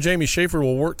 Mark and Jamie Schaefer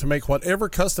will work to make whatever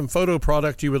custom photo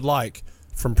product you would like,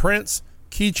 from prints,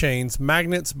 keychains,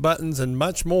 magnets, buttons, and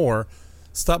much more.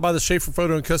 Stop by the Schaefer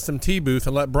Photo and Custom Tee booth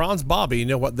and let Bronze Bobby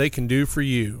know what they can do for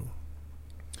you.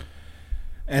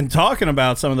 And talking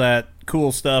about some of that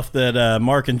cool stuff that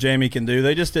Mark and Jamie can do,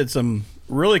 they just did some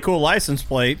really cool license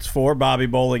plates for Bobby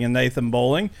Bowling and Nathan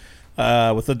Bowling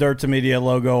with the Dirt to Media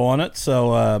logo on it.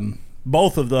 So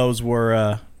both of those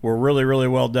were really, really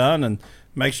well done. And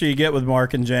make sure you get with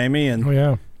Mark and Jamie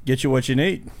and get you what you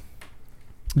need.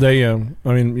 They,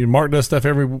 Mark does stuff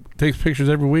takes pictures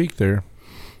every week there.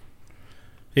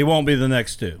 He won't be the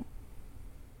next two.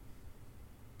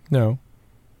 No.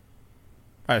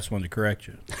 I just wanted to correct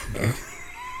you.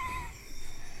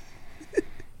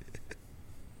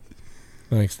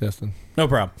 Thanks, Destin. No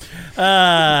problem.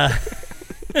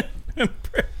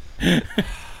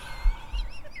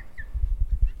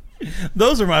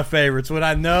 Those are my favorites, when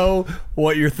I know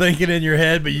what you're thinking in your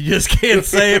head, but you just can't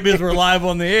say it because we're live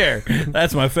on the air.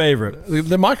 That's my favorite.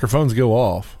 The microphones go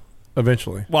off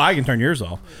eventually. Well, I can turn yours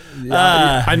off.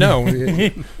 I know.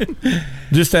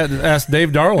 Just had to ask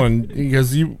Dave Darlin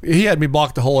because he had me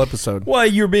block the whole episode. Well,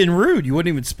 you were being rude. You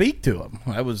wouldn't even speak to him.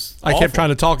 I kept trying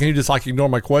to talk, and he just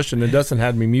ignored my question, and Dustin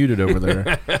had me muted over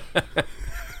there.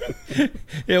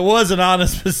 It was an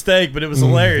honest mistake, but it was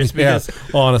hilarious because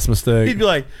honest mistake. He'd be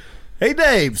like, "Hey,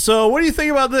 Dave, so what do you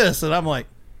think about this?" And I'm like,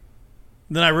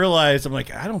 then I realized,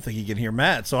 I don't think he can hear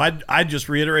Matt. So I'd just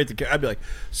reiterate I'd be like,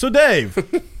 "So, Dave."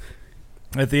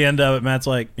 At the end of it, Matt's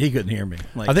like, he couldn't hear me.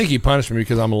 I think he punished me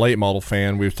because I'm a late model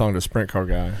fan. We was talking to a sprint car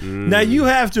guy. Now, you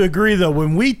have to agree, though,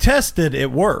 when we tested,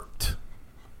 it worked.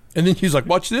 And then he's like,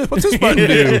 watch this. What's this button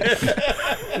do?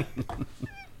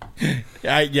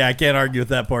 I can't argue with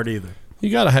that part either.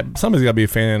 Somebody's got to be a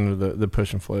fan of the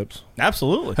push and flips.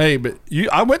 Absolutely. Hey, but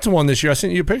I went to one this year. I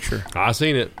sent you a picture. I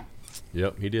seen it.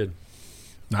 Yep, he did.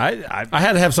 I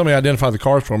had to have somebody identify the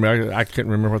cars for me. I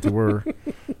couldn't remember what they were.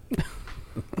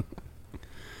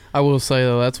 I will say,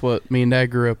 though, that's what me and Dad I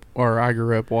grew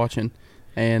up watching.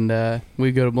 And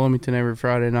we go to Bloomington every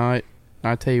Friday night.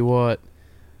 I tell you what,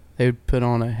 they put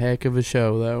on a heck of a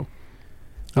show, though.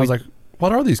 I was like,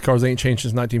 what are these cars? They ain't changed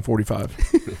since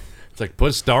 1945. It's like,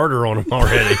 put a starter on them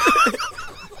already.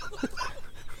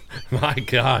 My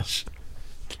gosh.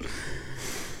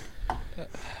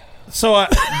 So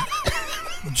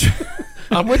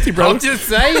I'm with you, bro. I'm just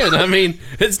saying. I mean,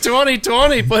 it's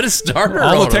 2020. Put a starter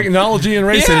on all the them. technology in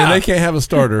racing, and they can't have a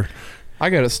starter. I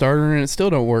got a starter, and it still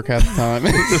don't work half the time.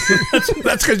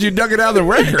 That's because you dug it out of the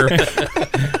wrecker.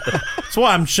 That's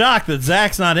why I'm shocked that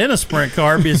Zach's not in a sprint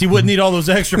car, because he wouldn't need all those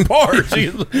extra parts.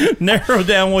 You narrow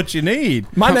down what you need.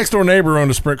 My next door neighbor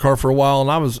owned a sprint car for a while,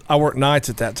 and I worked nights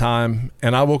at that time,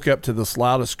 and I woke up to this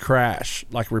loudest crash,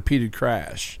 like a repeated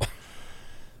crash.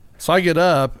 So I get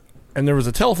up, and there was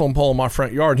a telephone pole in my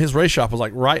front yard, and his race shop was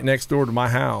like right next door to my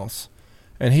house.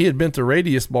 And he had bent the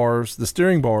radius bars, the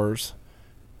steering bars,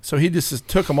 so he just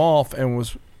took them off and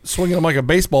was swinging them like a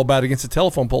baseball bat against the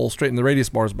telephone pole, straighten the radius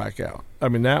bars back out. I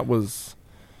mean, it was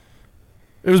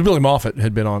Billy Moffitt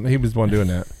had been on. He was the one doing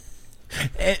that.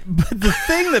 But the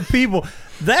thing that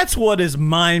that's what is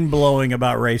mind-blowing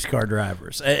about race car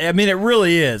drivers. I mean, it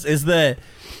really is that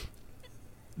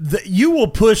you will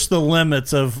push the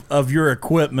limits of your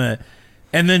equipment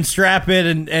and then strap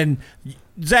it and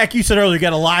Zach, you said earlier you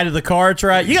got to lie to the carts,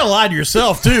 right? You got to lie to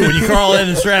yourself, too, when you crawl in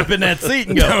and strap in that seat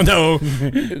and go. No.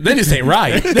 They just ain't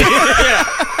right.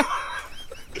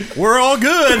 We're all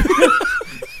good.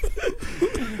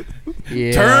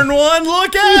 Yeah. Turn one,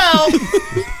 look out.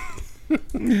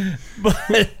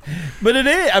 But it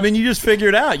is. I mean, you just figure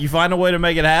it out. You find a way to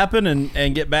make it happen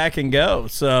and get back and go.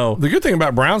 So the good thing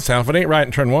about Brownstown, if it ain't right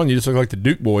in turn one, you just look like the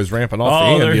Duke boys ramping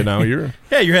off the end. You know, you're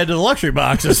headed to the luxury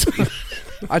boxes.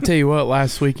 I tell you what,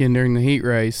 last weekend during the heat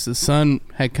race, the sun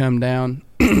had come down,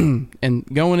 and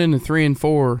going into 3 and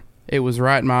 4, it was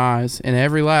right in my eyes. And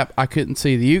every lap, I couldn't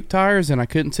see the Uke tires and I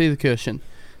couldn't see the cushion.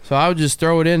 So I would just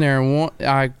throw it in there, and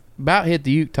I about hit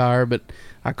the Uke tire, but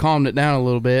I calmed it down a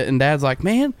little bit. And Dad's like,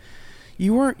 "Man,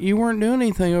 you weren't doing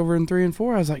anything over in 3 and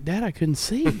 4." I was like, "Dad, I couldn't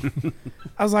see."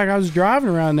 I was like, I was driving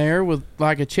around there with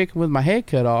like a chicken with my head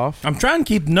cut off. I'm trying to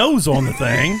keep nose on the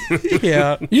thing.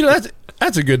 Yeah, you know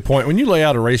that's a good point. When you lay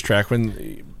out a racetrack, when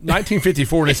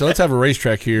 1954 they said let's have a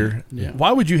racetrack here,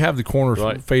 why would you have the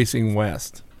corner facing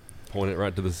west? Point it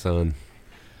right to the sun.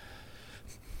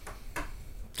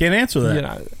 Can't answer that. You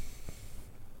know,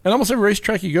 and almost every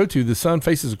racetrack you go to, the sun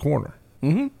faces a corner.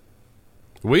 Mm-hmm.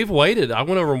 We've waited. I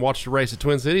went over and watched the race at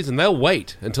Twin Cities, and they'll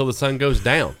wait until the sun goes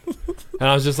down. And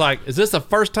I was just like, "Is this the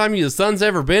first time the sun's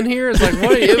ever been here?" It's like,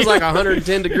 what? It was like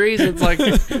 110 degrees. It's like,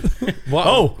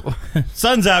 whoa. Oh,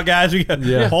 sun's out, guys.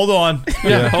 Hold on.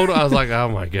 Yeah, hold on. I was like, oh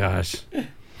my gosh.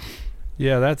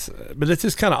 Yeah, but it's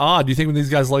just kind of odd. You think when these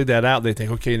guys laid that out, they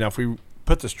think, okay, now if we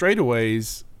put the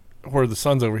straightaways where the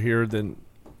sun's over here, then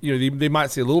they might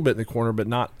see a little bit in the corner, but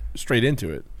not straight into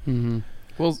it. Mm-hmm.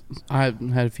 Well, I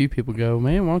had a few people go,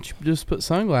 "Man, why don't you just put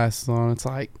sunglasses on?" It's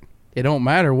like, it don't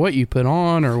matter what you put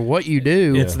on or what you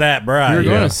do. It's that bright. You're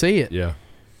going to see it. Yeah.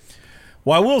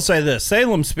 Well, I will say this.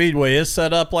 Salem Speedway is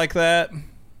set up like that.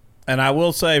 And I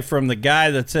will say from the guy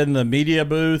that's in the media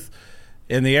booth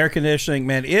in the air conditioning,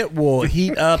 man, it will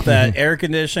heat up that air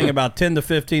conditioning about 10 to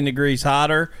 15 degrees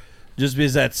hotter just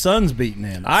because that sun's beating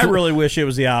in. I really wish it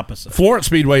was the opposite. Florence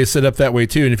Speedway is set up that way,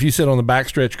 too. And if you sit on the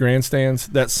backstretch grandstands,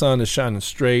 that sun is shining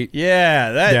straight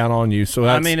down on you. So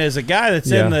I mean, as a guy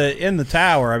that's in the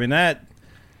tower, I mean,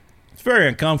 it's very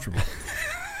uncomfortable.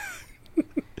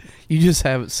 You just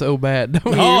have it so bad,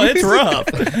 don't you? Oh, it's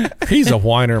rough. He's a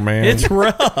whiner, man. It's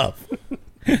rough.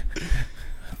 I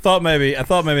thought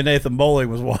maybe Nathan Bowling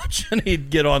was watching. He'd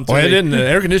get on. Well, the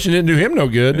air conditioning didn't do him no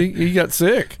good. He got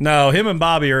sick. No, him and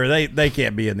Bobby they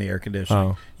can't be in the air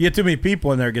conditioning. Oh. You get too many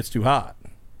people in there, it gets too hot.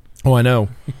 Oh, I know.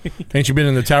 Ain't you been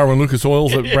in the tower when Lucas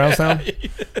Oil's at Brownstown?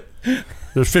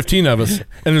 There's 15 of us,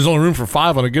 and there's only room for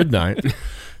 5 on a good night.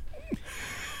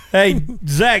 Hey,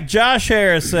 Zach, Josh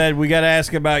Harris said we got to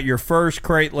ask about your first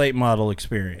crate late model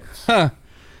experience. That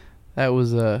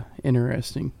was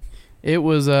interesting. It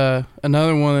was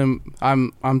another one.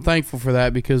 I'm thankful for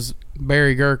that because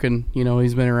Barry Gherkin,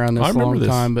 he's been around this a long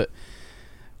time. But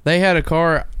they had a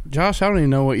car. Josh, I don't even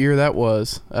know what year that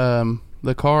was.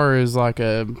 The car is like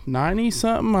a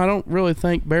 90-something. I don't really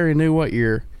think Barry knew what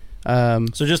year. So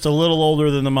just a little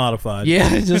older than the modified.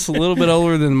 Yeah, just a little bit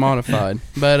older than the modified.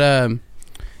 But,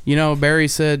 Barry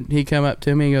said, he come up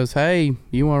to me and goes, "Hey,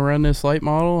 you want to run this late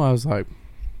model?" I was like,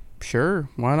 "Sure,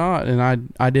 why not?" And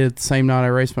I did it the same night I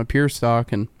raced my pure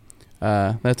stock, and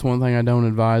that's one thing I don't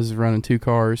advise is running 2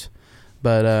 cars.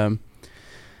 But,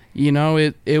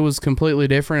 it was completely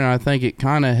different, and I think it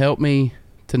kind of helped me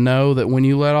to know that when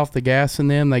you let off the gas in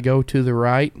them, they go to the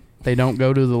right. They don't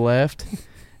go to the left.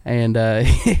 And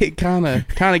it kind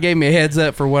of gave me a heads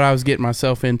up for what I was getting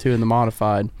myself into in the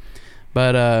modified.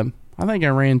 But I think I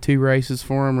ran 2 races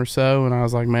for him or so, and I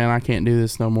was like, man, I can't do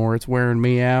this no more. It's wearing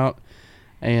me out.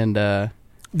 And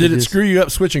did it screw you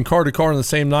up switching car to car on the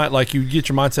same night? Like you get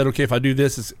your mindset, okay, if I do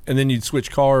this, and then you'd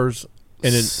switch cars?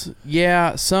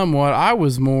 Yeah, somewhat. I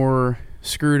was more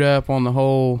screwed up on the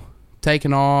whole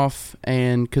taking off,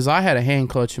 and because I had a hand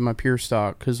clutch in my pure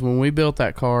stock. Because when we built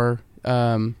that car,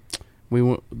 the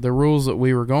rules that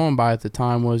we were going by at the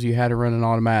time was you had to run an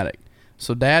automatic.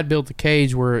 So Dad built the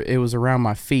cage where it was around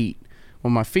my feet. Well,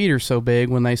 my feet are so big,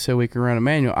 when they said we could run a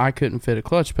manual, I couldn't fit a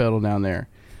clutch pedal down there.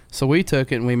 So we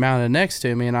took it and we mounted it next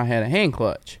to me, and I had a hand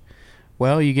clutch.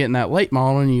 Well, you get in that late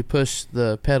model and you push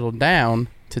the pedal down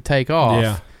to take off.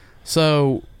 Yeah.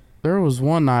 So there was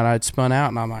one night I'd spun out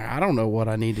and I'm like, I don't know what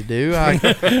I need to do.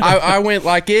 I went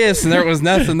like this and there was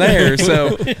nothing there.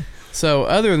 So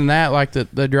other than that, like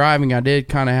the driving, I did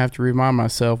kind of have to remind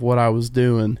myself what I was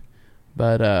doing.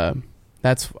 But I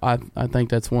think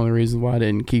that's one of the reasons why I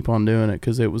didn't keep on doing it,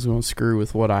 because it was going to screw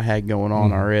with what I had going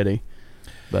on already.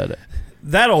 But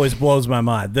that always blows my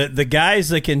mind. The guys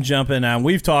that can jump in, and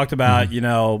we've talked about,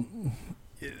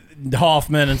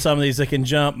 Hoffman and some of these that can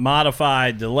jump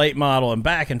modified to late model and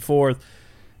back and forth.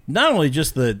 Not only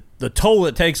just the toll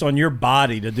it takes on your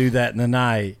body to do that in the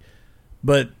night,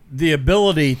 but the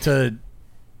ability to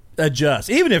adjust.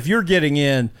 Even if you're getting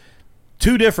in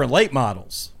two different late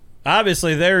models,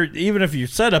 obviously even if your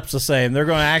setup's the same, they're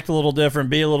going to act a little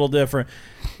different, be a little different.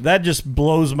 That just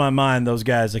blows my mind, those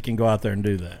guys that can go out there and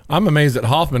do that. I'm amazed that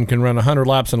Hoffman can run 100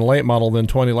 laps in a late model, then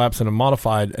 20 laps in a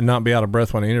modified, and not be out of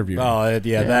breath when I interview him. Oh,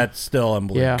 yeah, that's still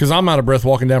unbelievable. Yeah. Because I'm out of breath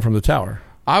walking down from the tower.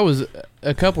 I was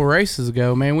a couple races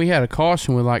ago, man, we had a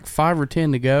caution with like 5 or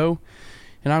 10 to go,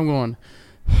 and I'm going,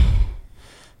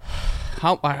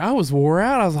 I was wore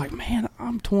out. I was like, man,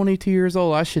 I'm 22 years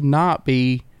old. I should not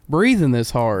be breathing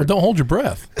this hard. But don't hold your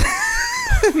breath.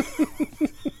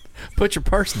 Put your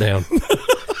purse down.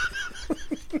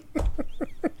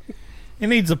 He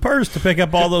needs a purse to pick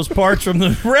up all those parts from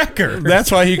the wrecker.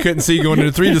 That's why he couldn't see going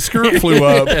into 3. The skirt flew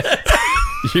up.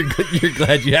 You're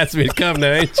glad you asked me to come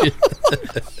now, ain't you?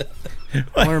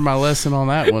 I learned my lesson on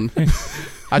that one.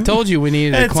 I told you we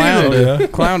needed a It's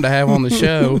clown to have on the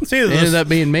show. It ended up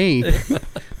being me.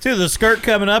 It's either the skirt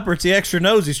coming up or it's the extra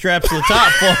nose he straps to the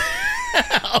top.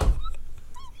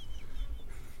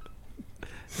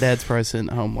 Dad's probably sitting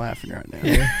at home laughing right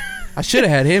now. I should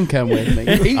have had him come with me.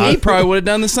 He probably would have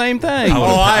done the same thing.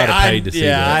 I'd have paid to see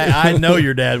that. I know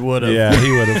your dad would have. Yeah,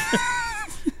 he would have.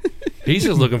 He's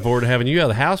just looking forward to having you out of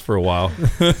the house for a while.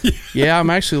 Yeah, I'm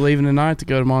actually leaving tonight to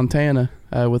go to Montana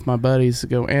with my buddies to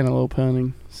go antelope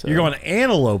hunting. So, You're going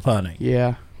antelope hunting.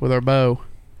 Yeah, with our bow.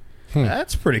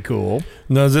 That's pretty cool.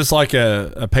 No, is this like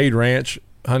a paid ranch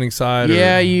hunting side?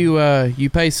 Yeah, you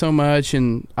pay so much,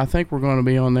 and I think we're going to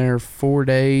be on there 4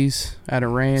 days at a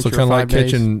ranch. So or kind of 5 like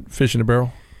days. catching fish in a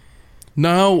barrel?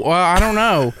 No, well, I don't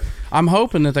know. I'm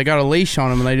hoping that they got a leash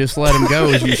on them and they just let them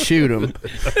go as you shoot them.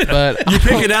 But You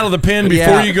pick it out of the pen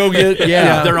before you go get.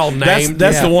 Yeah. They're all named.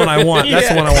 That's the one I want. That's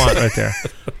the one I want right there.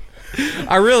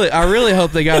 I really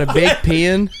hope they got a big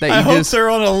pin that you I hope just. they're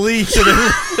on a leash and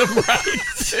it right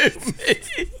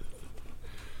to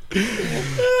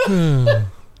me.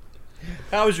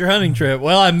 How was your hunting trip?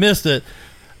 Well, I missed it.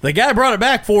 The guy brought it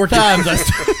back 4 times.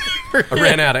 I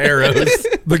ran out of arrows.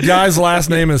 The guy's last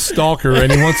name is Stalker, and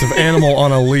he wants an animal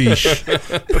on a leash.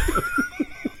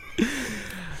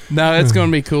 No, it's going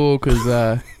to be cool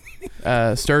because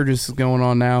Sturgis is going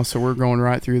on now, so we're going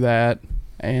right through that,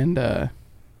 and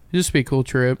just be a cool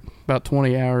trip. About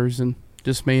 20 hours, and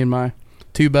just me and my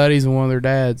 2 buddies and one of their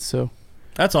dads. So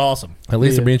That's awesome. At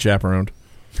least they're being chaperoned.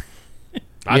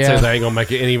 I'd say they ain't gonna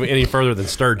make it any further than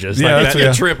Sturgis. Yeah, Like that's that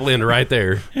yeah. triple end right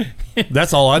there.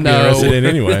 That's all I'd be No. interested in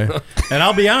anyway. And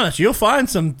I'll be honest, you'll find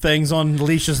some things on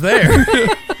leashes there.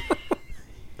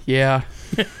 yeah.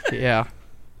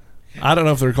 I don't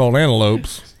know if they're called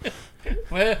antelopes.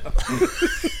 Well,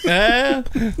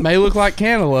 May look like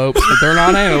cantaloupes, but they're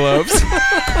not antelopes.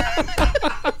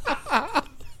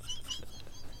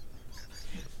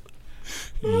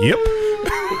 Yep.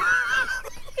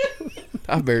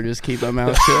 I better just keep my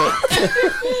mouth shut.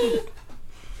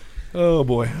 Oh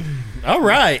boy. all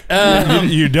right.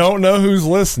 You don't know who's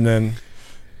listening.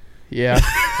 Yeah.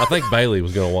 I think Bailey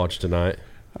was gonna watch tonight.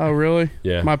 Oh, really?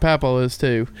 Yeah. My papa is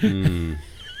too.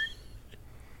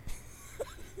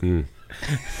 I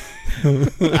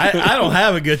don't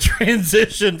have a good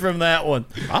transition from that one.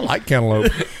 I like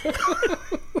cantaloupe.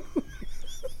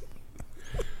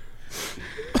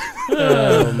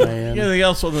 Oh, man. Anything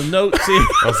else on the notes here?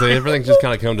 I'll say everything's just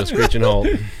kind of come to a screeching halt.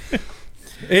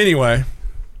 Anyway,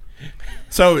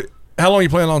 so how long are you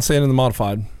planning on staying in the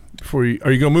modified? Are you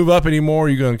going to move up anymore? Are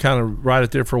you going to kind of ride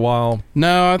it there for a while?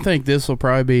 No, I think this will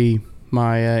probably be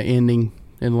my ending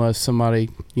unless somebody,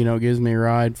 gives me a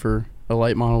ride for a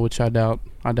late model, which I doubt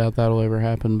that'll ever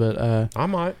happen. But I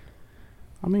might.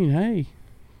 I mean, hey,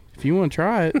 if you want to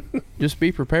try it, just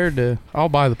be prepared to. I'll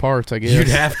buy the parts, I guess. You'd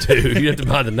have to. You'd have to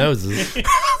buy the noses.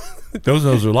 Those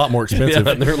are a lot more expensive.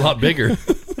 Yeah, they're a lot bigger.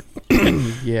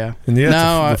 Yeah. And yeah,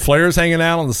 No, the flares hanging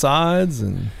out on the sides,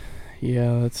 and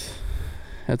Yeah,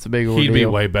 that's a big ordeal. He'd be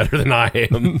way better than I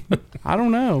am. I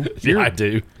don't know. Yeah, I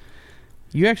do.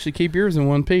 You actually keep yours in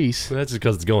one piece. That's just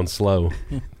because it's going slow.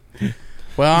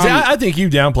 Well, See, I think you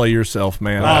downplay yourself,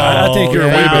 man. Oh, I think you're a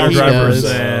way better he driver. does.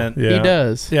 than- He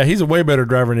does. Yeah, he's a way better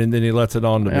driver than he lets it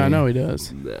on to be. Yeah, I know he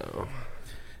does. No.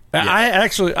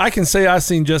 I can say I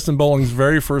seen Justin Bowling's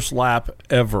very first lap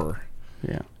ever.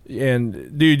 Yeah.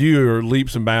 And dude, you are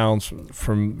leaps and bounds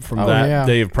from Oh, that yeah.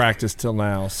 day of practice till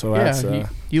now. So Yeah, that's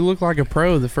you look like a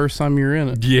pro the first time you're in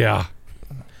it. Yeah.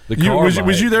 The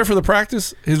was you there for the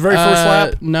practice? His very first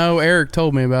lap? No, Eric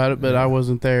told me about it, but I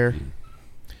wasn't there.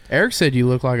 Eric said you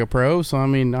look like a pro, so I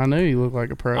mean, I knew you look like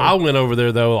a pro. I went over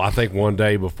there though. I think one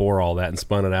day before all that and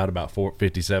spun it out about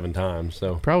 57 times.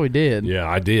 So Probably did. yeah,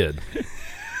 I did.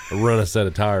 I run a set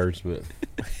of tires, but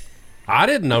I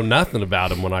didn't know nothing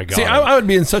about him when I got. See, him. I would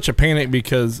be in such a panic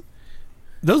because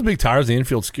those big tires in the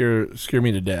infield scare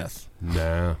me to death.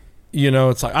 Nah. You know,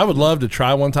 it's like I would love to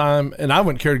try one time, and I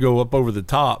wouldn't care to go up over the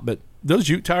top, but those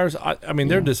Ute tires, I mean,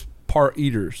 they're just part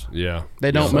eaters. Yeah.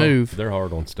 They don't Yeah. move. They're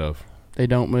hard on stuff. They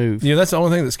don't move. You know, that's the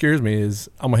only thing that scares me is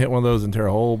I'm gonna hit one of those and tear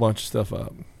a whole bunch of stuff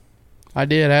up. I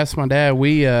did ask my dad.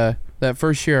 We that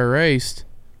first year I raced.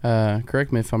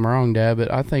 Correct me if I'm wrong, Dad, but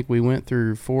I think we went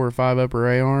through 4 or 5 upper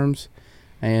A arms,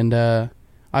 and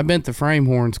I bent the frame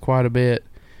horns quite a bit.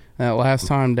 That last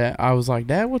time, Dad, I was like,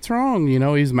 "Dad, what's wrong?" You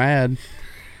know, he's mad.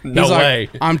 No He's way.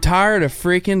 like, I'm tired of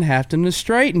freaking having to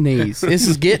straighten these. This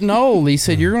is getting old. He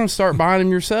said, "You're going to start buying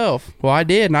them yourself." Well, I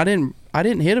did, and I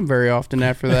didn't hit them very often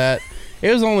after that.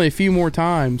 It was only a few more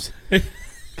times.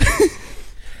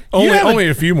 Only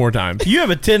a few more times. You have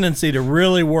a tendency to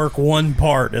really work one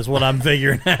part, is what I'm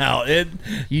figuring out.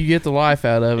 You get the life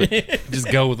out of it.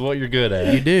 Just go with what you're good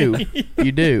at. You do.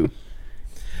 You do.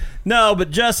 No,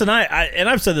 but Justin, and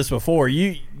I've said this before.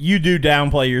 You do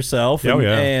downplay yourself. Oh,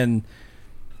 yeah.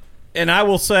 And I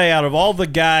will say, out of all the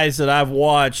guys that I've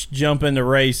watched jump into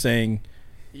racing,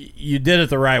 you did it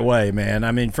the right way, man.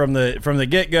 I mean, from the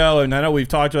get go, and I know we've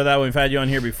talked about that when we've had you on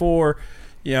here before.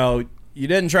 You know, you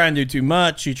didn't try and do too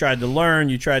much. You tried to learn.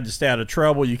 You tried to stay out of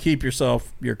trouble. You keep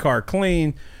your car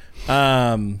clean.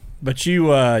 But you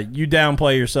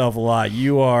downplay yourself a lot.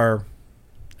 You are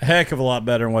a heck of a lot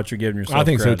better than what you're giving yourself. I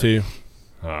think credit. so too.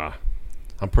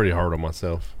 I'm pretty hard on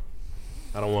myself.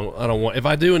 I don't want. If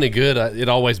I do any good, it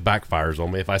always backfires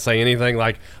on me. If I say anything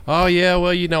like, "Oh yeah,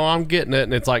 well, you know, I'm getting it,"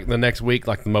 and it's like the next week,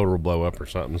 like the motor will blow up or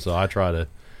something. So I try to.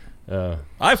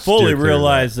 I fully steer clear of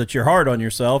realized that you're hard on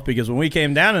yourself because when we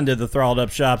came down and did the Throttled Up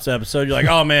Shops episode, you're like,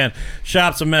 "Oh man,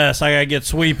 shop's a mess. I gotta get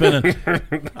sweeping."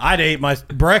 And I'd ate my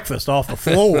breakfast off the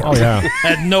floor. Oh yeah,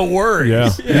 Had no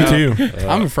worries. yeah, me too.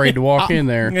 I'm afraid to walk in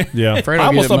there. Yeah, Afraid I I'll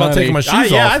almost get thought about money. taking my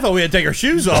shoes I off. thought we had to take our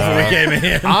shoes off when we came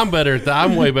in.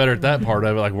 I'm way better at that part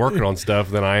of it, like working on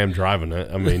stuff, than I am driving it.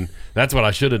 I mean, that's what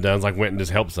I should have done. Is like went and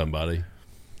just helped somebody.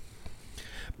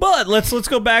 But let's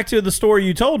go back to the story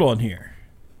you told on here.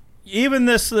 Even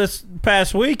this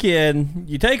past weekend,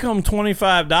 you take home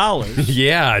 $25.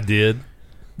 Yeah, I did.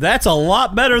 That's a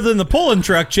lot better than the pulling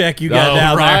truck check you got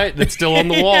down right. It's still on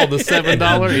the wall. The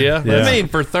 $7. Yeah. Yeah. I mean,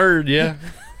 for third. Yeah.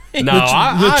 No,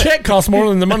 The check costs more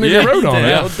than the money they wrote on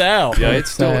there. it. No doubt. Yeah,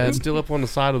 it's sad. still up on the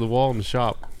side of the wall in the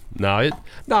shop. I'm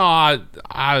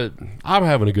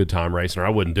having a good time racing, or I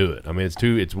wouldn't do it. I mean,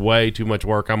 it's way too much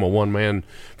work. I'm a one man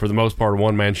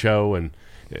one-man show, and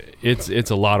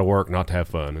it's a lot of work not to have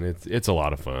fun, and it's a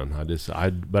lot of fun.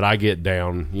 But I get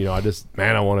down, you know,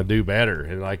 I want to do better,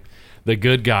 and like the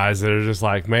good guys that are just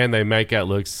like, man, they make that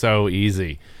look so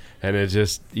easy. And it's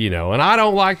just, you know, and I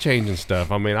don't like changing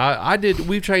stuff. I mean,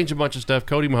 we've changed a bunch of stuff.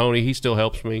 Cody Mahoney, he still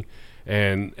helps me.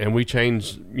 And we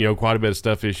changed, you know, quite a bit of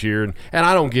stuff this year. And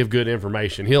I don't give good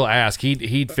information. He'll ask.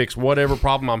 He'd fix whatever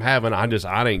problem I'm having. I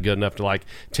ain't good enough to, like,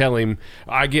 tell him.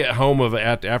 I get home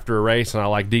after a race, and I,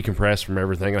 like, decompress from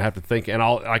everything. And I have to think. And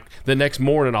I'll, like, the next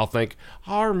morning I'll think,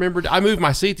 I remembered. I moved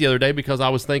my seat the other day because I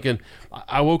was thinking.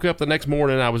 I woke up the next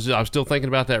morning, and I was still thinking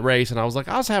about that race. And I was like,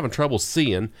 I was having trouble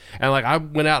seeing. And, like, I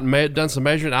went out and done some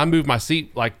measuring. I moved my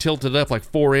seat, like, tilted up, like,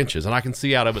 4 inches. And I can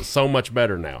see out of it so much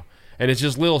better now. And it's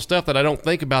just little stuff that I don't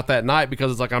think about that night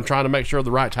because it's like I'm trying to make sure the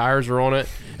right tires are on it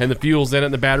and the fuel's in it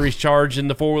and the battery's charged and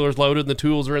the four-wheeler's loaded and the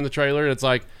tools are in the trailer. And it's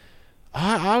like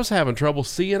I was having trouble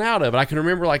seeing out of it. I can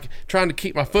remember like trying to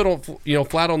keep my foot on, you know,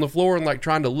 flat on the floor and like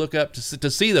trying to look up to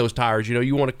see those tires. You know,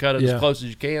 you want to cut it as close as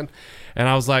you can. And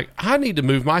I was like, I need to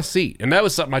move my seat. And that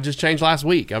was something I just changed last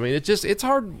week. I mean, it's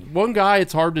hard. One guy,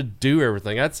 it's hard to do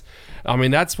everything. That's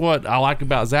what I like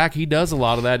about Zach. He does a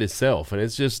lot of that himself. And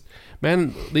it's just,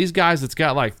 man, these guys that's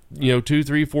got like, you know, 2,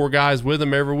 3, 4 guys with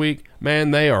them every week,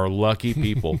 man, they are lucky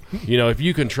people. You know, if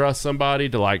you can trust somebody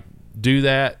to like do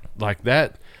that, like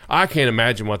that, I can't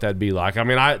imagine what that'd be like. I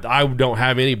mean, I don't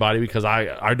have anybody because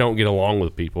I don't get along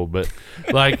with people, but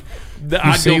like,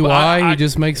 He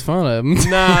just makes fun of him.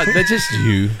 Nah, that's just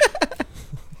you.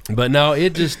 But no,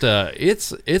 it just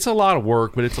it's a lot of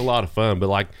work, but it's a lot of fun. But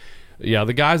like, yeah,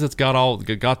 the guys that's got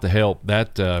the help,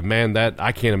 that man, that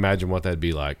I can't imagine what that'd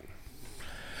be like.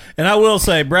 And I will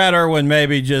say, Brad Irwin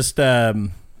maybe just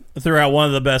threw out one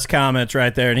of the best comments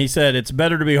right there, and he said it's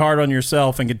better to be hard on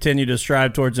yourself and continue to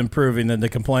strive towards improving than to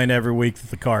complain every week that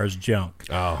the car is junk.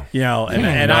 Oh,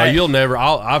 and no, I, you'll never.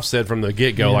 I've said from the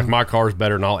get go, like my car's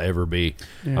better than I'll ever be.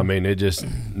 Yeah. I mean, it just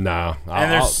no.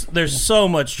 And there's so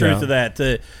much truth to that,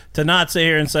 to not sit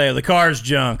here and say, oh, the car's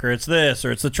junk, or it's this,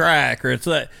 or it's the track, or it's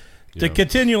that. To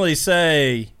continually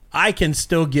say, I can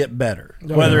still get better,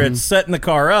 whether it's setting the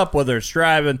car up, whether it's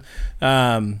driving.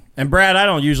 And Brad, I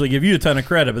don't usually give you a ton of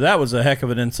credit, but that was a heck of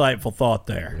an insightful thought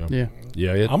there. Yeah.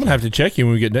 I'm gonna have to check you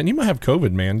when we get done. You might have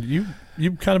COVID, man.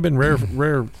 You've kind of been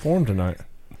rare form tonight.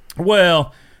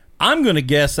 Well, I'm going to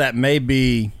guess that may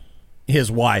be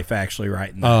his wife actually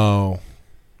right now. Oh,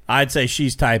 I'd say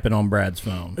she's typing on Brad's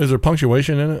phone. is there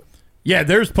punctuation in it? Yeah,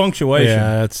 there's punctuation.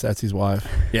 Yeah, that's his wife.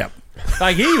 Yep.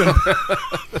 Like even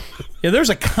there's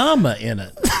a comma in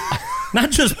it,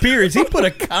 not just periods. He put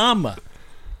a comma.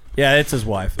 Yeah, it's his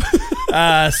wife.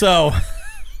 So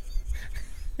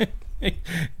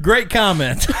great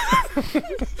comment,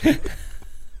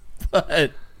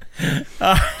 but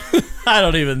I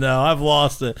don't even know. I've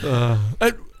lost it.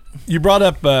 You brought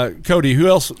up Cody. Who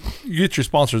else? You get your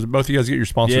sponsors. Both of you guys get your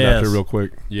sponsors out there real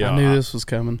quick. Yeah, I knew this was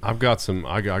coming. I've got some.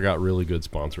 I got really good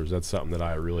sponsors. That's something that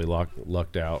I really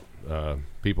lucked out.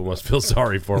 People must feel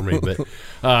sorry for me, but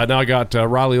now I got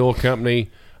Riley Oil Company,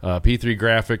 P3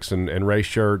 Graphics and race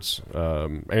shirts,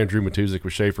 Andrew Matuzik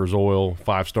with Schaefer's Oil,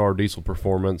 5-Star Diesel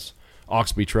Performance,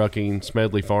 Oxby Trucking,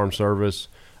 Smedley Farm Service,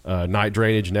 Night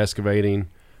Drainage and Excavating,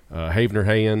 Havener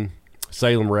Hayen,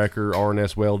 Salem Wrecker,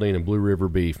 R&S Welding, and Blue River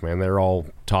Beef. Man, they're all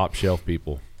top shelf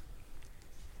people.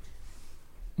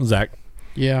 Zach.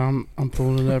 Yeah, I'm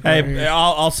pulling it up. Hey, right here.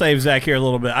 I'll save Zach here a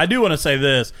little bit. I do want to say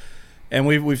this, and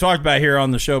we've talked about it here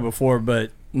on the show before,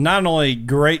 but not only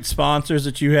great sponsors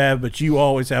that you have, but you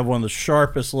always have one of the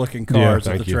sharpest looking cars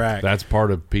at the track. That's part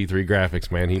of P3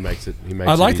 Graphics, man. He makes it.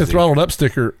 I like the easy. throttled up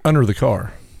sticker under the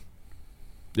car.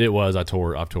 It was. I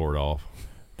tore it off.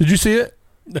 Did you see it?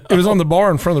 No. It was on the bar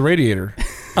in front of the radiator,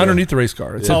 underneath the race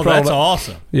car. That's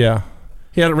awesome. Yeah.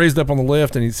 He had it raised up on the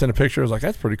lift, and he sent a picture. I was like,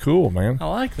 that's pretty cool, man. I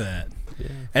like that. Yeah.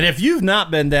 And if you've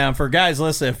not been down, for guys,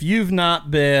 listen, if you've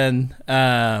not been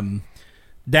down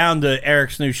to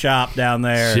Eric's new shop down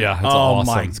there, that's awesome.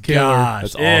 My gosh,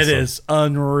 awesome. It is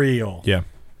unreal. Yeah.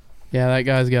 Yeah, that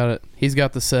guy's got it. He's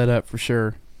got the setup for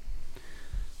sure.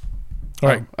 All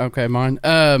right. Okay, mine.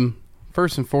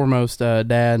 First and foremost,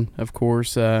 Dad, of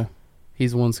course.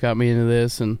 He's the one that's got me into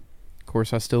this, and of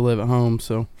course I still live at home,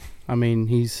 so I mean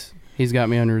he's got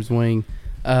me under his wing.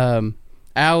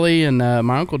 Allie and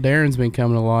my Uncle Darren's been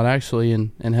coming a lot actually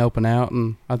and helping out,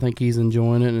 and I think he's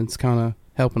enjoying it, and it's kind of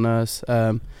helping us.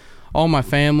 All my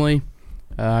family,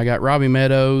 I got Robbie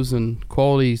Meadows and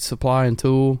Quality Supply and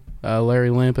Tool, Larry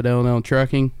Limp at L&L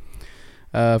Trucking,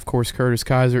 of course Curtis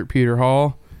Kaiser at Pewter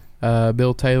Hall,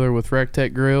 Bill Taylor with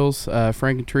RecTech Grills,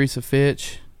 Frank and Teresa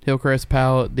Fitch, Hillcrest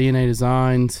Pallet, DNA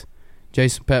Designs,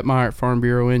 Jason Petmeyer at Farm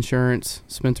Bureau Insurance,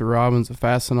 Spencer Robbins at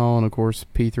Fastenal, and of course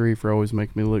P3 for always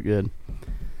making me look good.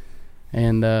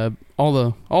 And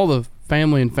all the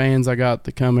family and fans I got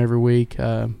that come every week.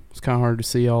 It's kind of hard to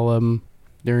see all of them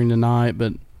during the night,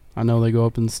 but I know they go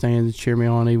up in the stands and cheer me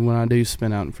on even when I do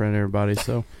spin out in front of everybody.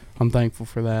 So I'm thankful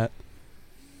for that.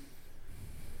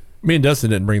 Me and Dustin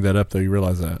didn't bring that up, though. You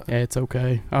realize that? Yeah, it's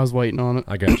okay. I was waiting on it.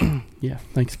 I got you. Yeah,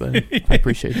 thanks, buddy. I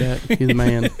appreciate that. You're the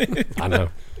man. I know.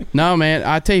 No, man,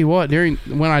 I tell you what,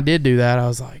 when I did do that, I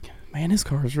was like, man, this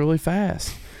car is really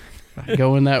fast. I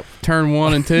go in that turn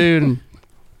 1 and 2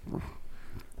 and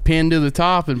pin to the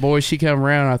top, and boy, she come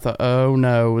around. I thought, oh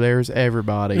no, there's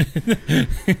everybody.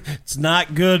 It's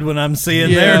not good when I'm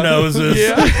seeing their noses.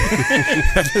 Yeah.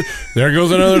 There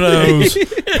goes another nose.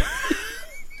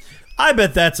 I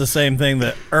bet that's the same thing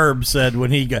that Herb said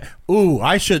when he got, ooh,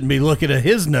 I shouldn't be looking at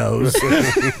his nose.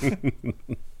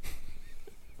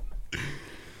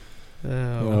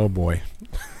 Oh boy.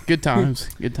 Good times.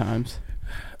 Good times.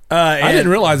 I didn't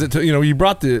realize it till you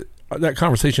brought that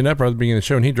conversation up right at the beginning of the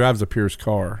show, and he drives a Pierce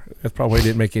car. That's probably why he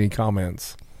didn't make any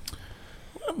comments.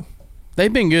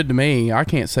 They've been good to me. I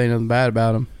can't say nothing bad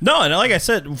about them. No, and like I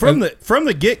said, from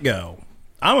the get-go,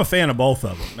 I'm a fan of both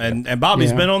of them. And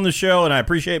Bobby's been on the show, and I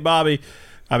appreciate Bobby.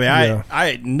 I mean,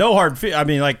 I no hard I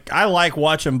mean, like, I like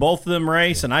watching both of them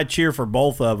race, and I cheer for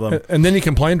both of them. And then he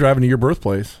complained driving to your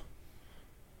birthplace.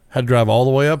 Had to drive all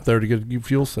the way up there to get a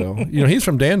fuel cell. He's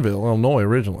from Danville, Illinois,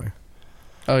 originally.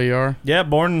 Oh, you are? Yeah,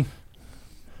 born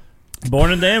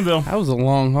in Danville. That was a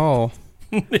long haul.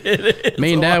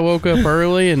 Me and Dad woke up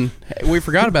early, and we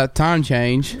forgot about time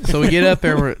change. So we get up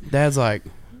there, and Dad's like,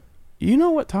 "You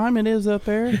know what time it is up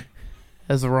there?"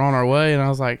 As we're on our way, and I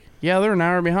was like, "Yeah, they're an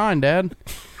hour behind, Dad."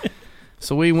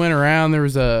 So we went around. There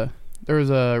was a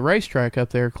racetrack up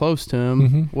there close to him.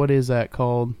 Mm-hmm. What is that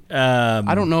called?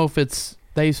 I don't know if it's.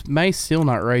 They may still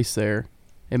not race there.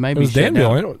 It may It be was shut Danville,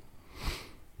 down. ain't it?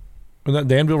 Was that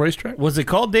Danville racetrack? Was it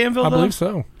called Danville? I though? believe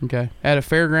so. Okay, at a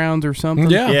fairgrounds or something.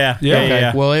 Yeah.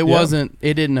 Okay. Well, it Yeah. wasn't.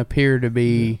 It didn't appear to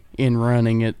be in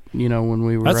running. It when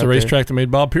we were. That's up the there. racetrack that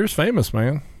made Bob Pierce famous,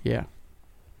 man. Yeah.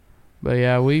 But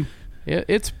yeah,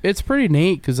 it's pretty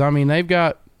neat because they've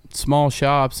got small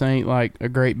shops. Ain't like a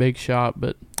great big shop,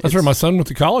 but That's where my son went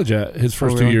to college at. His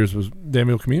first 2 really? years was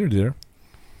Danville Community there.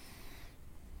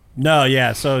 No,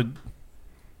 yeah. So,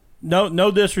 no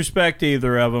disrespect to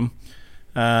either of them.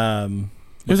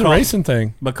 It was a racing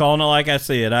thing. But calling it like I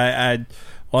see it, I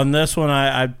on this one,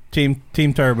 I team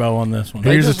Turbo on this one.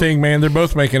 Here's the thing, man. They're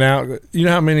both making out. You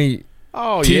know how many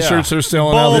T-shirts they're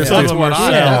selling out Both there? of them are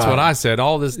selling. That's what I said.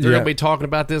 All this, they're Yeah. gonna be talking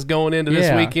about this going into this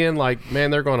Yeah. weekend. Like,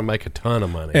 man, they're gonna make a ton of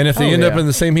money. And if they end up yeah. in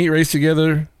the same heat race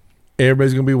together,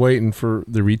 everybody's going to be waiting for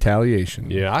the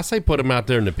retaliation. yeah, I say put them out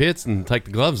there in the pits and take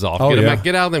the gloves off. Oh,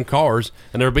 Get out of them cars,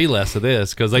 and there'll be less of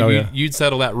this because you'd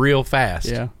settle that real fast.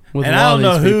 yeah. With And a I lot don't of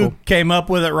know these who people. came up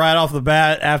with it right off the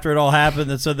bat after it all happened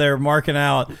that said they were marking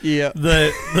out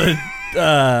the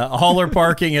hauler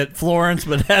parking at Florence,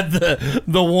 but had the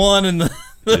one and the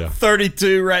Yeah.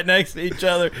 32 right next to each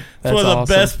other. It's That's one of the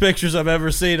awesome. best pictures I've ever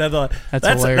seen. I thought That's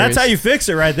hilarious. that's how you fix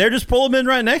it right there. Just pull them in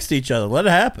right next to each other. Let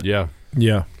it happen. Yeah.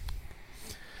 Yeah.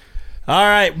 All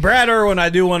right, Brad Irwin. I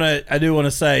do want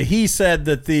to say he said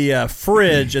that the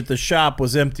fridge at the shop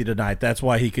was empty tonight. That's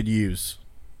why he could use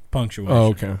punctuation. Oh,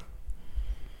 okay.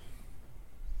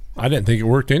 I didn't think it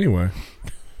worked anyway.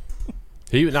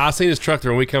 I seen his truck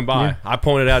there when we come by. Yeah. I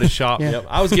pointed out his shop. Yeah. Yep.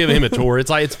 I was giving him a tour.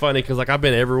 It's funny because I've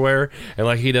been everywhere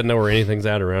and he doesn't know where anything's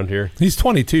at around here. He's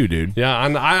 22, dude. Yeah,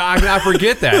 I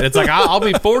forget that. It's I'll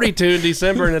be 42 in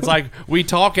December, and it's we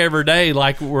talk every day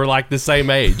like we're the same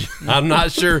age. I'm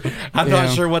not sure. I'm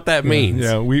not sure what that means.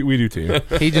 Yeah, we do too.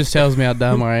 He just tells me how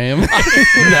dumb I am.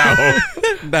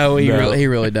 No, he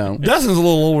really don't. Dustin's a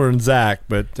little older than Zach,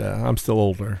 but I'm still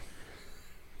older.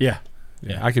 Yeah.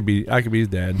 Yeah, I could be his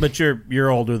dad. But you're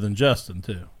older than Justin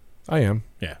too. I am.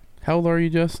 Yeah. How old are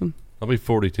you, Justin? I'll be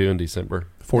 42 in December.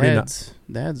 49.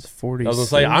 Dad's 40. I was gonna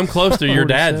say I'm close to your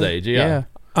dad's 47. age. Yeah.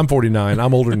 I'm 49.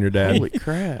 I'm older than your dad. Holy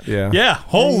crap. Yeah. Yeah.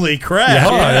 Holy crap.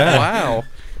 Yeah. Wow.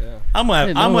 I'm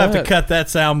gonna have to cut that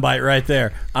sound bite right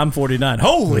there. I'm 49.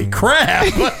 Holy crap.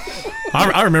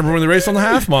 I remember when they raced on the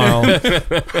half mile.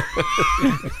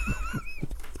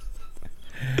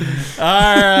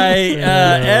 All right,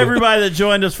 everybody that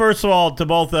joined us, first of all, to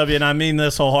both of you, and I mean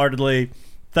this wholeheartedly,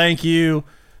 thank you.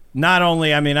 Not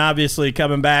only, obviously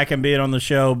coming back and being on the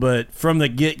show, but from the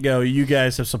get-go, you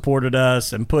guys have supported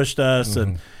us and pushed us,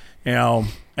 and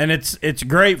and it's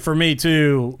great for me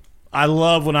too. I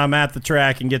love when I'm at the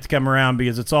track and get to come around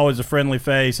because it's always a friendly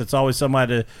face. It's always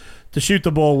somebody to shoot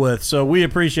the bull with. So we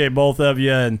appreciate both of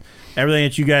you and everything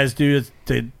that you guys do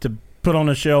to put on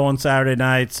a show on Saturday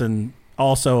nights and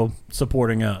also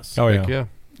supporting us. Oh, yeah. Yeah.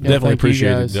 Definitely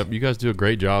appreciate it. Yep, you guys do a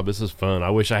great job. This is fun.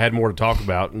 I wish I had more to talk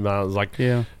about. And I was like,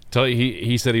 Yeah.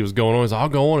 He said he was going on. He's like, I'll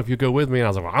go on if you go with me. And I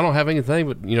was like, well, I don't have anything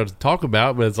but to talk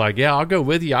about. But it's yeah, I'll go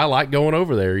with you. I like going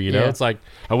over there. Yeah. It's I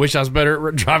wish I was better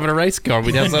at driving a race car.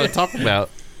 We'd have something to talk about.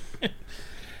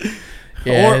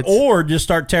 Yeah, or just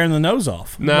start tearing the nose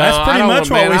off. No, That's I pretty don't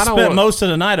much want- what we man, I don't spent want- most of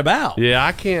the night about. Yeah,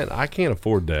 I can't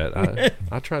afford that.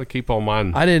 I try to keep all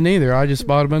mine. I didn't either. I just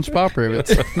bought a bunch of pop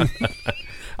rivets.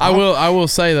 I will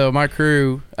say though, my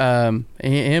crew,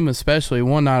 him especially,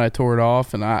 one night I tore it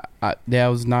off, and I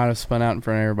was not a spun out in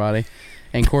front of everybody.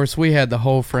 And of course, we had the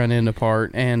whole front end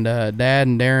apart, and Dad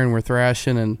and Darren were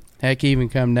thrashing, and heck, even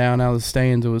come down out of the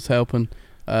stands and was helping.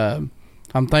 I'm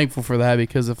thankful for that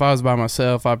because if I was by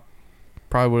myself, I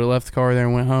probably would have left the car there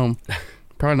and went home.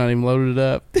 Probably not even loaded it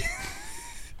up.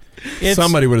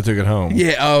 Somebody would have took it home.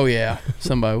 Yeah. Oh yeah.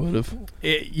 Somebody would have.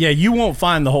 You won't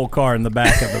find the whole car in the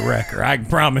back of the wrecker. I can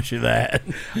promise you that.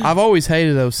 I've always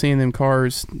hated though seeing them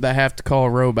cars that have to call a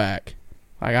row back.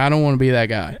 I don't want to be that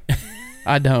guy.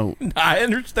 I don't. I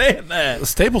understand that.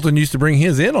 Stapleton used to bring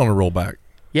his in on a rollback.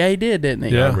 Yeah, he did, didn't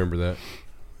he? I Yeah. remember that.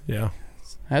 Yeah.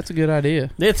 That's a good idea.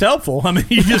 It's helpful.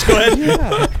 You just go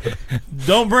ahead.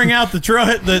 Don't bring out the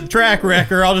track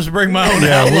wrecker. I'll just bring my own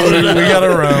out. we got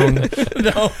our own.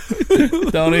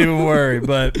 Don't even worry.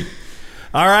 But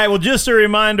all right. Well, just a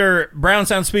reminder: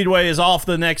 Brownstown Speedway is off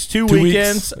the next 2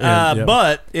 weekends. Yeah.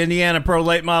 But Indiana Pro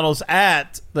Late Models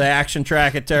at the Action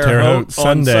Track at Terre Terre Haute Haute on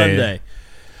Sunday. Sunday.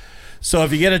 So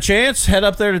if you get a chance, head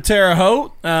up there to Terre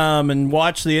Haute and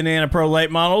watch the Indiana Pro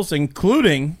Late Models,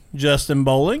 including Justin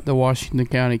Bowling. The Washington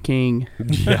County King.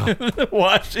 Yeah. The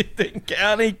Washington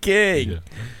County King.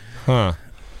 Huh.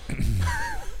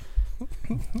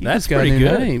 That's got a pretty new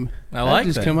good. name. I like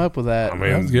just that. come up with that. I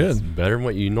mean, That's good. it's better than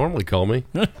what you normally call me.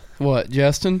 What,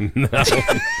 Justin? No,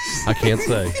 I can't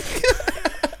say.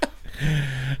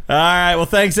 All right. Well,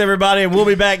 thanks, everybody. And we'll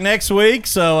be back next week.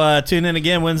 So tune in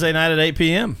again Wednesday night at 8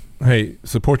 p.m. Hey,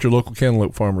 support your local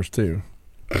cantaloupe farmers, too.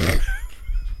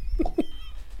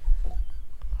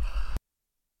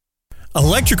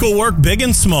 Electrical work big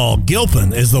and small,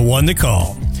 Gilpin is the one to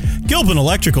call. Gilpin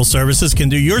Electrical Services can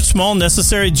do your small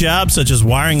necessary jobs such as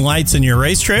wiring lights in your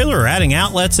race trailer or adding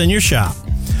outlets in your shop.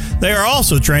 They are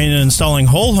also trained in installing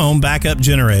whole home backup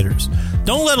generators.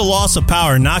 Don't let a loss of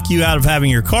power knock you out of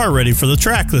having your car ready for the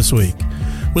track this week.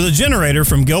 With a generator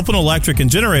from Gilpin Electric and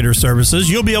Generator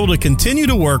Services, you'll be able to continue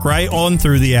to work right on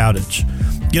through the outage.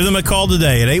 Give them a call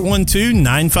today at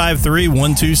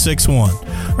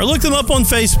 812-953-1261 or look them up on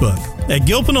Facebook at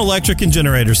Gilpin Electric and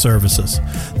Generator Services.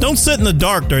 Don't sit in the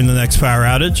dark during the next power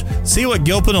outage. See what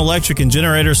Gilpin Electric and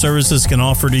Generator Services can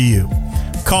offer to you.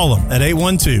 Call them at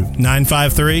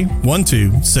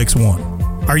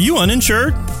 812-953-1261. Are you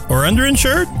uninsured or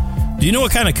underinsured? Do you know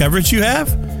what kind of coverage you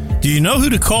have? Do you know who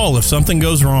to call if something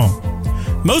goes wrong?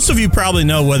 Most of you probably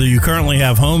know whether you currently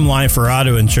have home, life, or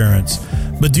auto insurance,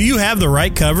 but do you have the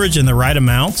right coverage and the right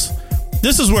amounts?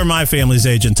 This is where my family's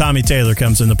agent, Tommy Taylor,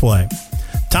 comes into play.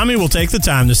 Tommy will take the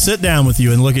time to sit down with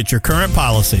you and look at your current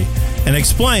policy and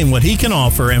explain what he can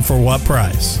offer and for what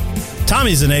price.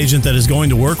 Tommy's an agent that is going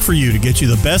to work for you to get you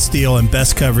the best deal and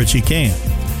best coverage he can.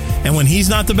 And when he's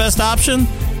not the best option,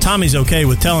 Tommy's okay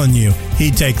with telling you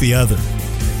he'd take the other.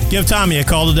 Give Tommy a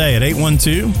call today at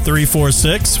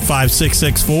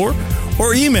 812-346-5664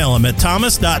 or email him at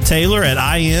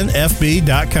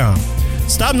thomas.taylor@infb.com.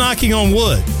 Stop knocking on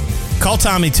wood. Call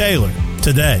Tommy Taylor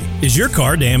today. Is your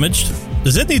car damaged?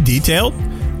 Does it need detailed?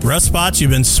 Rust spots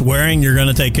you've been swearing you're going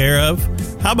to take care of?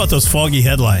 How about those foggy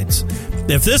headlights?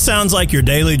 If this sounds like your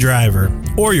daily driver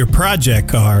or your project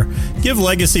car, give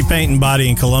Legacy Paint and Body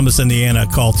in Columbus, Indiana a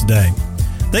call today.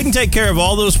 They can take care of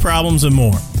all those problems and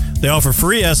more. They offer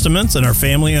free estimates and are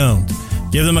family owned.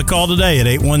 Give them a call today at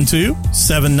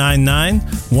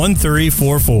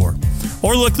 812-799-1344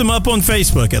 or look them up on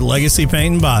Facebook at Legacy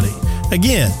Paint and Body.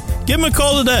 Again, give them a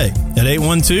call today at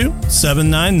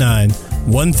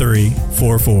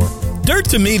 812-799-1344. Dirt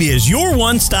to Media is your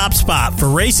one-stop spot for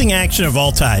racing action of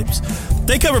all types.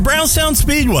 They cover Brownstown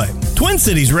Speedway, Twin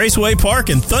Cities Raceway Park,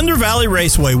 and Thunder Valley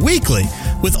Raceway weekly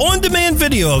with on-demand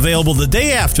video available the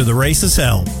day after the race is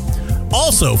held.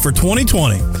 Also, for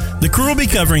 2020, the crew will be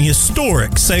covering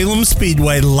historic Salem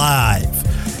Speedway live.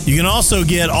 You can also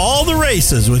get all the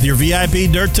races with your VIP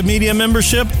Dirt to Media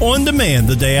membership on demand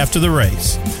the day after the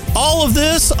race. All of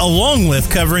this, along with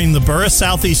covering the Burris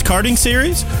Southeast Karting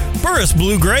Series, Burris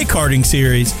Blue-Gray Karting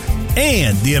Series,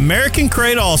 and the American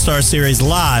Crate All-Star Series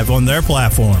live on their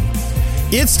platform.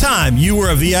 It's time you were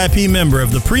a VIP member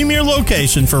of the premier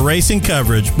location for racing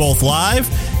coverage, both live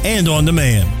and on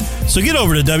demand. So get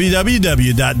over to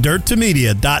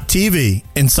www.dirttomedia.tv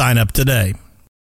and sign up today.